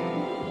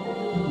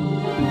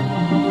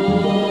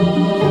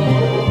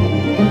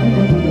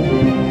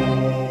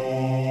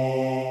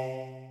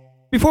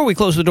 Before we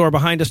close the door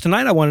behind us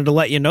tonight, I wanted to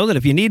let you know that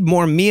if you need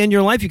more me in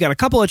your life, you got a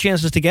couple of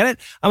chances to get it.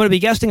 I'm going to be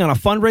guesting on a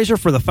fundraiser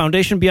for the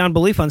Foundation Beyond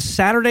Belief on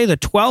Saturday, the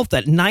 12th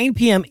at 9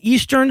 p.m.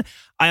 Eastern.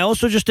 I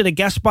also just did a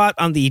guest spot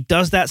on the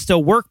Does That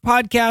Still Work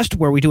podcast,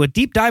 where we do a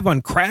deep dive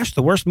on Crash,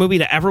 the worst movie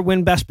to ever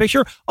win Best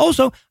Picture.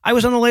 Also, I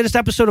was on the latest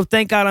episode of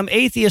Thank God I'm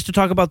Atheist to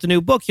talk about the new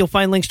book. You'll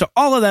find links to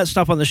all of that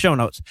stuff on the show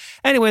notes.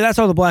 Anyway, that's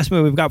all the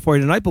blasphemy we've got for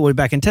you tonight, but we'll be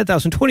back in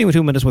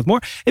 10,022 minutes with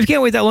more. If you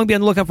can't wait that long, be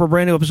on the lookout for a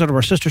brand new episode of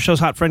our sister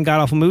show's Hot Friend God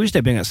Awful Movies,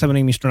 debuting at 7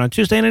 a.m. Eastern on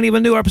Tuesday, and an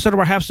even new episode of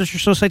our half-sister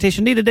show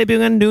Citation Needed,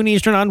 debuting at noon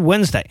Eastern on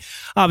Wednesday.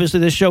 Obviously,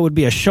 this show would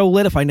be a show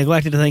lit if I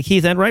neglected to thank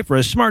Heath Enright for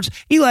his smarts,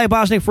 Eli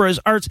Bosnick for his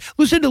arts,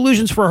 Lucinda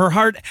Illusions for her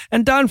heart,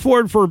 and Don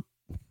Ford for...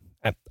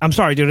 I'm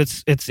sorry, dude,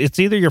 it's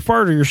either your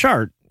fart or your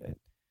shart. It'd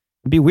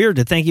be weird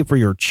to thank you for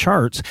your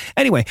charts.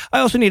 Anyway, I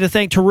also need to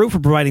thank Taru for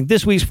providing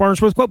this week's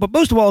Farnsworth quote, but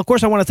most of all, of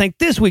course, I want to thank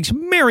this week's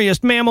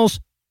merriest mammals,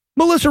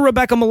 Melissa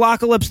Rebecca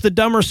Malakalypse, the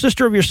dumber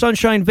sister of your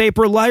sunshine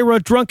vapor, Lyra,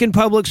 drunk in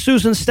public,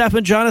 Susan,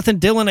 Stephen, Jonathan,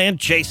 Dylan, and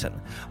Jason.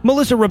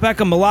 Melissa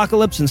Rebecca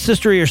Malakalypse and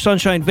sister of your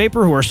sunshine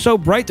vapor, who are so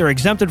bright they're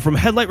exempted from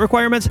headlight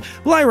requirements.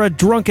 Lyra,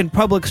 drunk in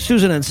public,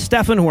 Susan, and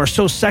Stephen, who are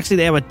so sexy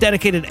they have a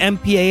dedicated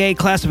MPAA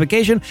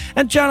classification.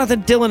 And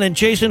Jonathan, Dylan, and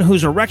Jason,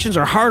 whose erections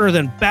are harder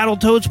than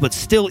Battletoads but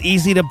still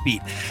easy to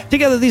beat.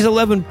 Together, these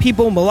 11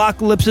 people,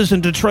 Malakalypses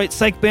and Detroit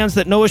psych bands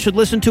that Noah should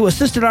listen to,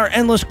 assisted our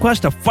endless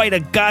quest to fight a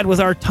god with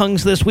our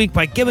tongues this week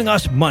by giving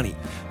us money.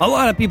 A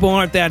lot of people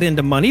aren't that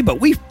into money,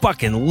 but we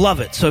fucking love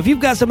it. So if you've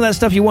got some of that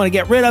stuff you want to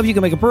get rid of, you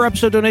can make a per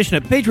episode donation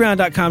at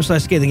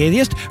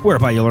patreon.com/scathingatheist,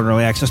 whereby you'll earn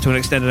early access to an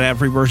extended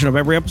ad-free version of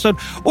every episode,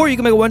 or you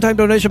can make a one-time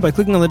donation by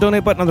clicking on the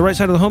donate button on the right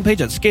side of the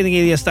homepage at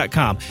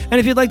scathingatheist.com. And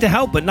if you'd like to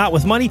help, but not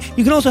with money,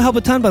 you can also help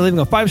a ton by leaving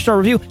a 5-star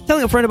review,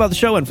 telling a friend about the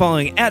show, and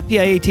following at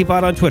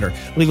PIATPod on Twitter.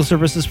 Legal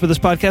services for this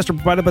podcast are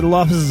provided by the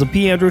law offices of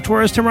P. Andrew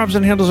Torres. Tim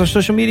Robinson handles our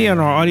social media, and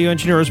our audio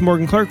engineer is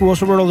Morgan Clark, who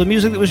also wrote all the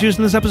music that was used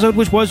in this episode,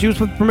 which was used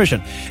with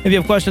permission. If you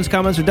have questions,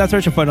 comments, or death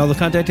threats, you'll find all the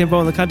contact info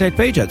on the contact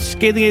page at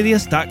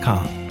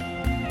scathingatheist.com.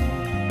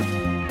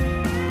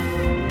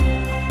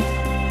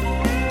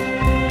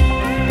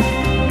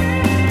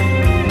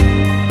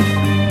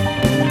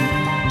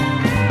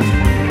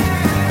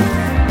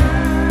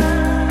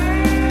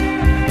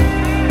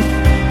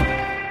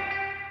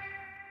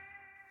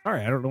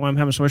 Sorry, I don't know why I'm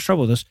having so much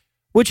trouble with this.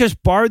 Which has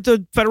barred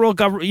the federal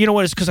government. You know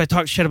what? It's because I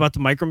talked shit about the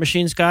Micro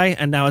Machines guy,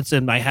 and now it's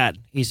in my head.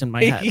 He's in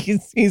my head.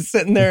 He's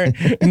sitting there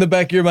in the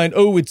back of your mind.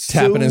 Oh, it's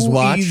tapping so his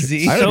watch.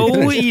 Easy.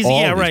 So easy.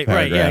 Yeah, right.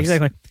 Yeah,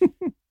 exactly.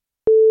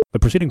 The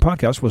preceding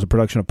podcast was a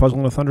production of Puzzle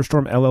and a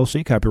Thunderstorm,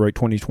 LLC, copyright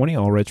 2020,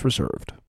 all rights reserved.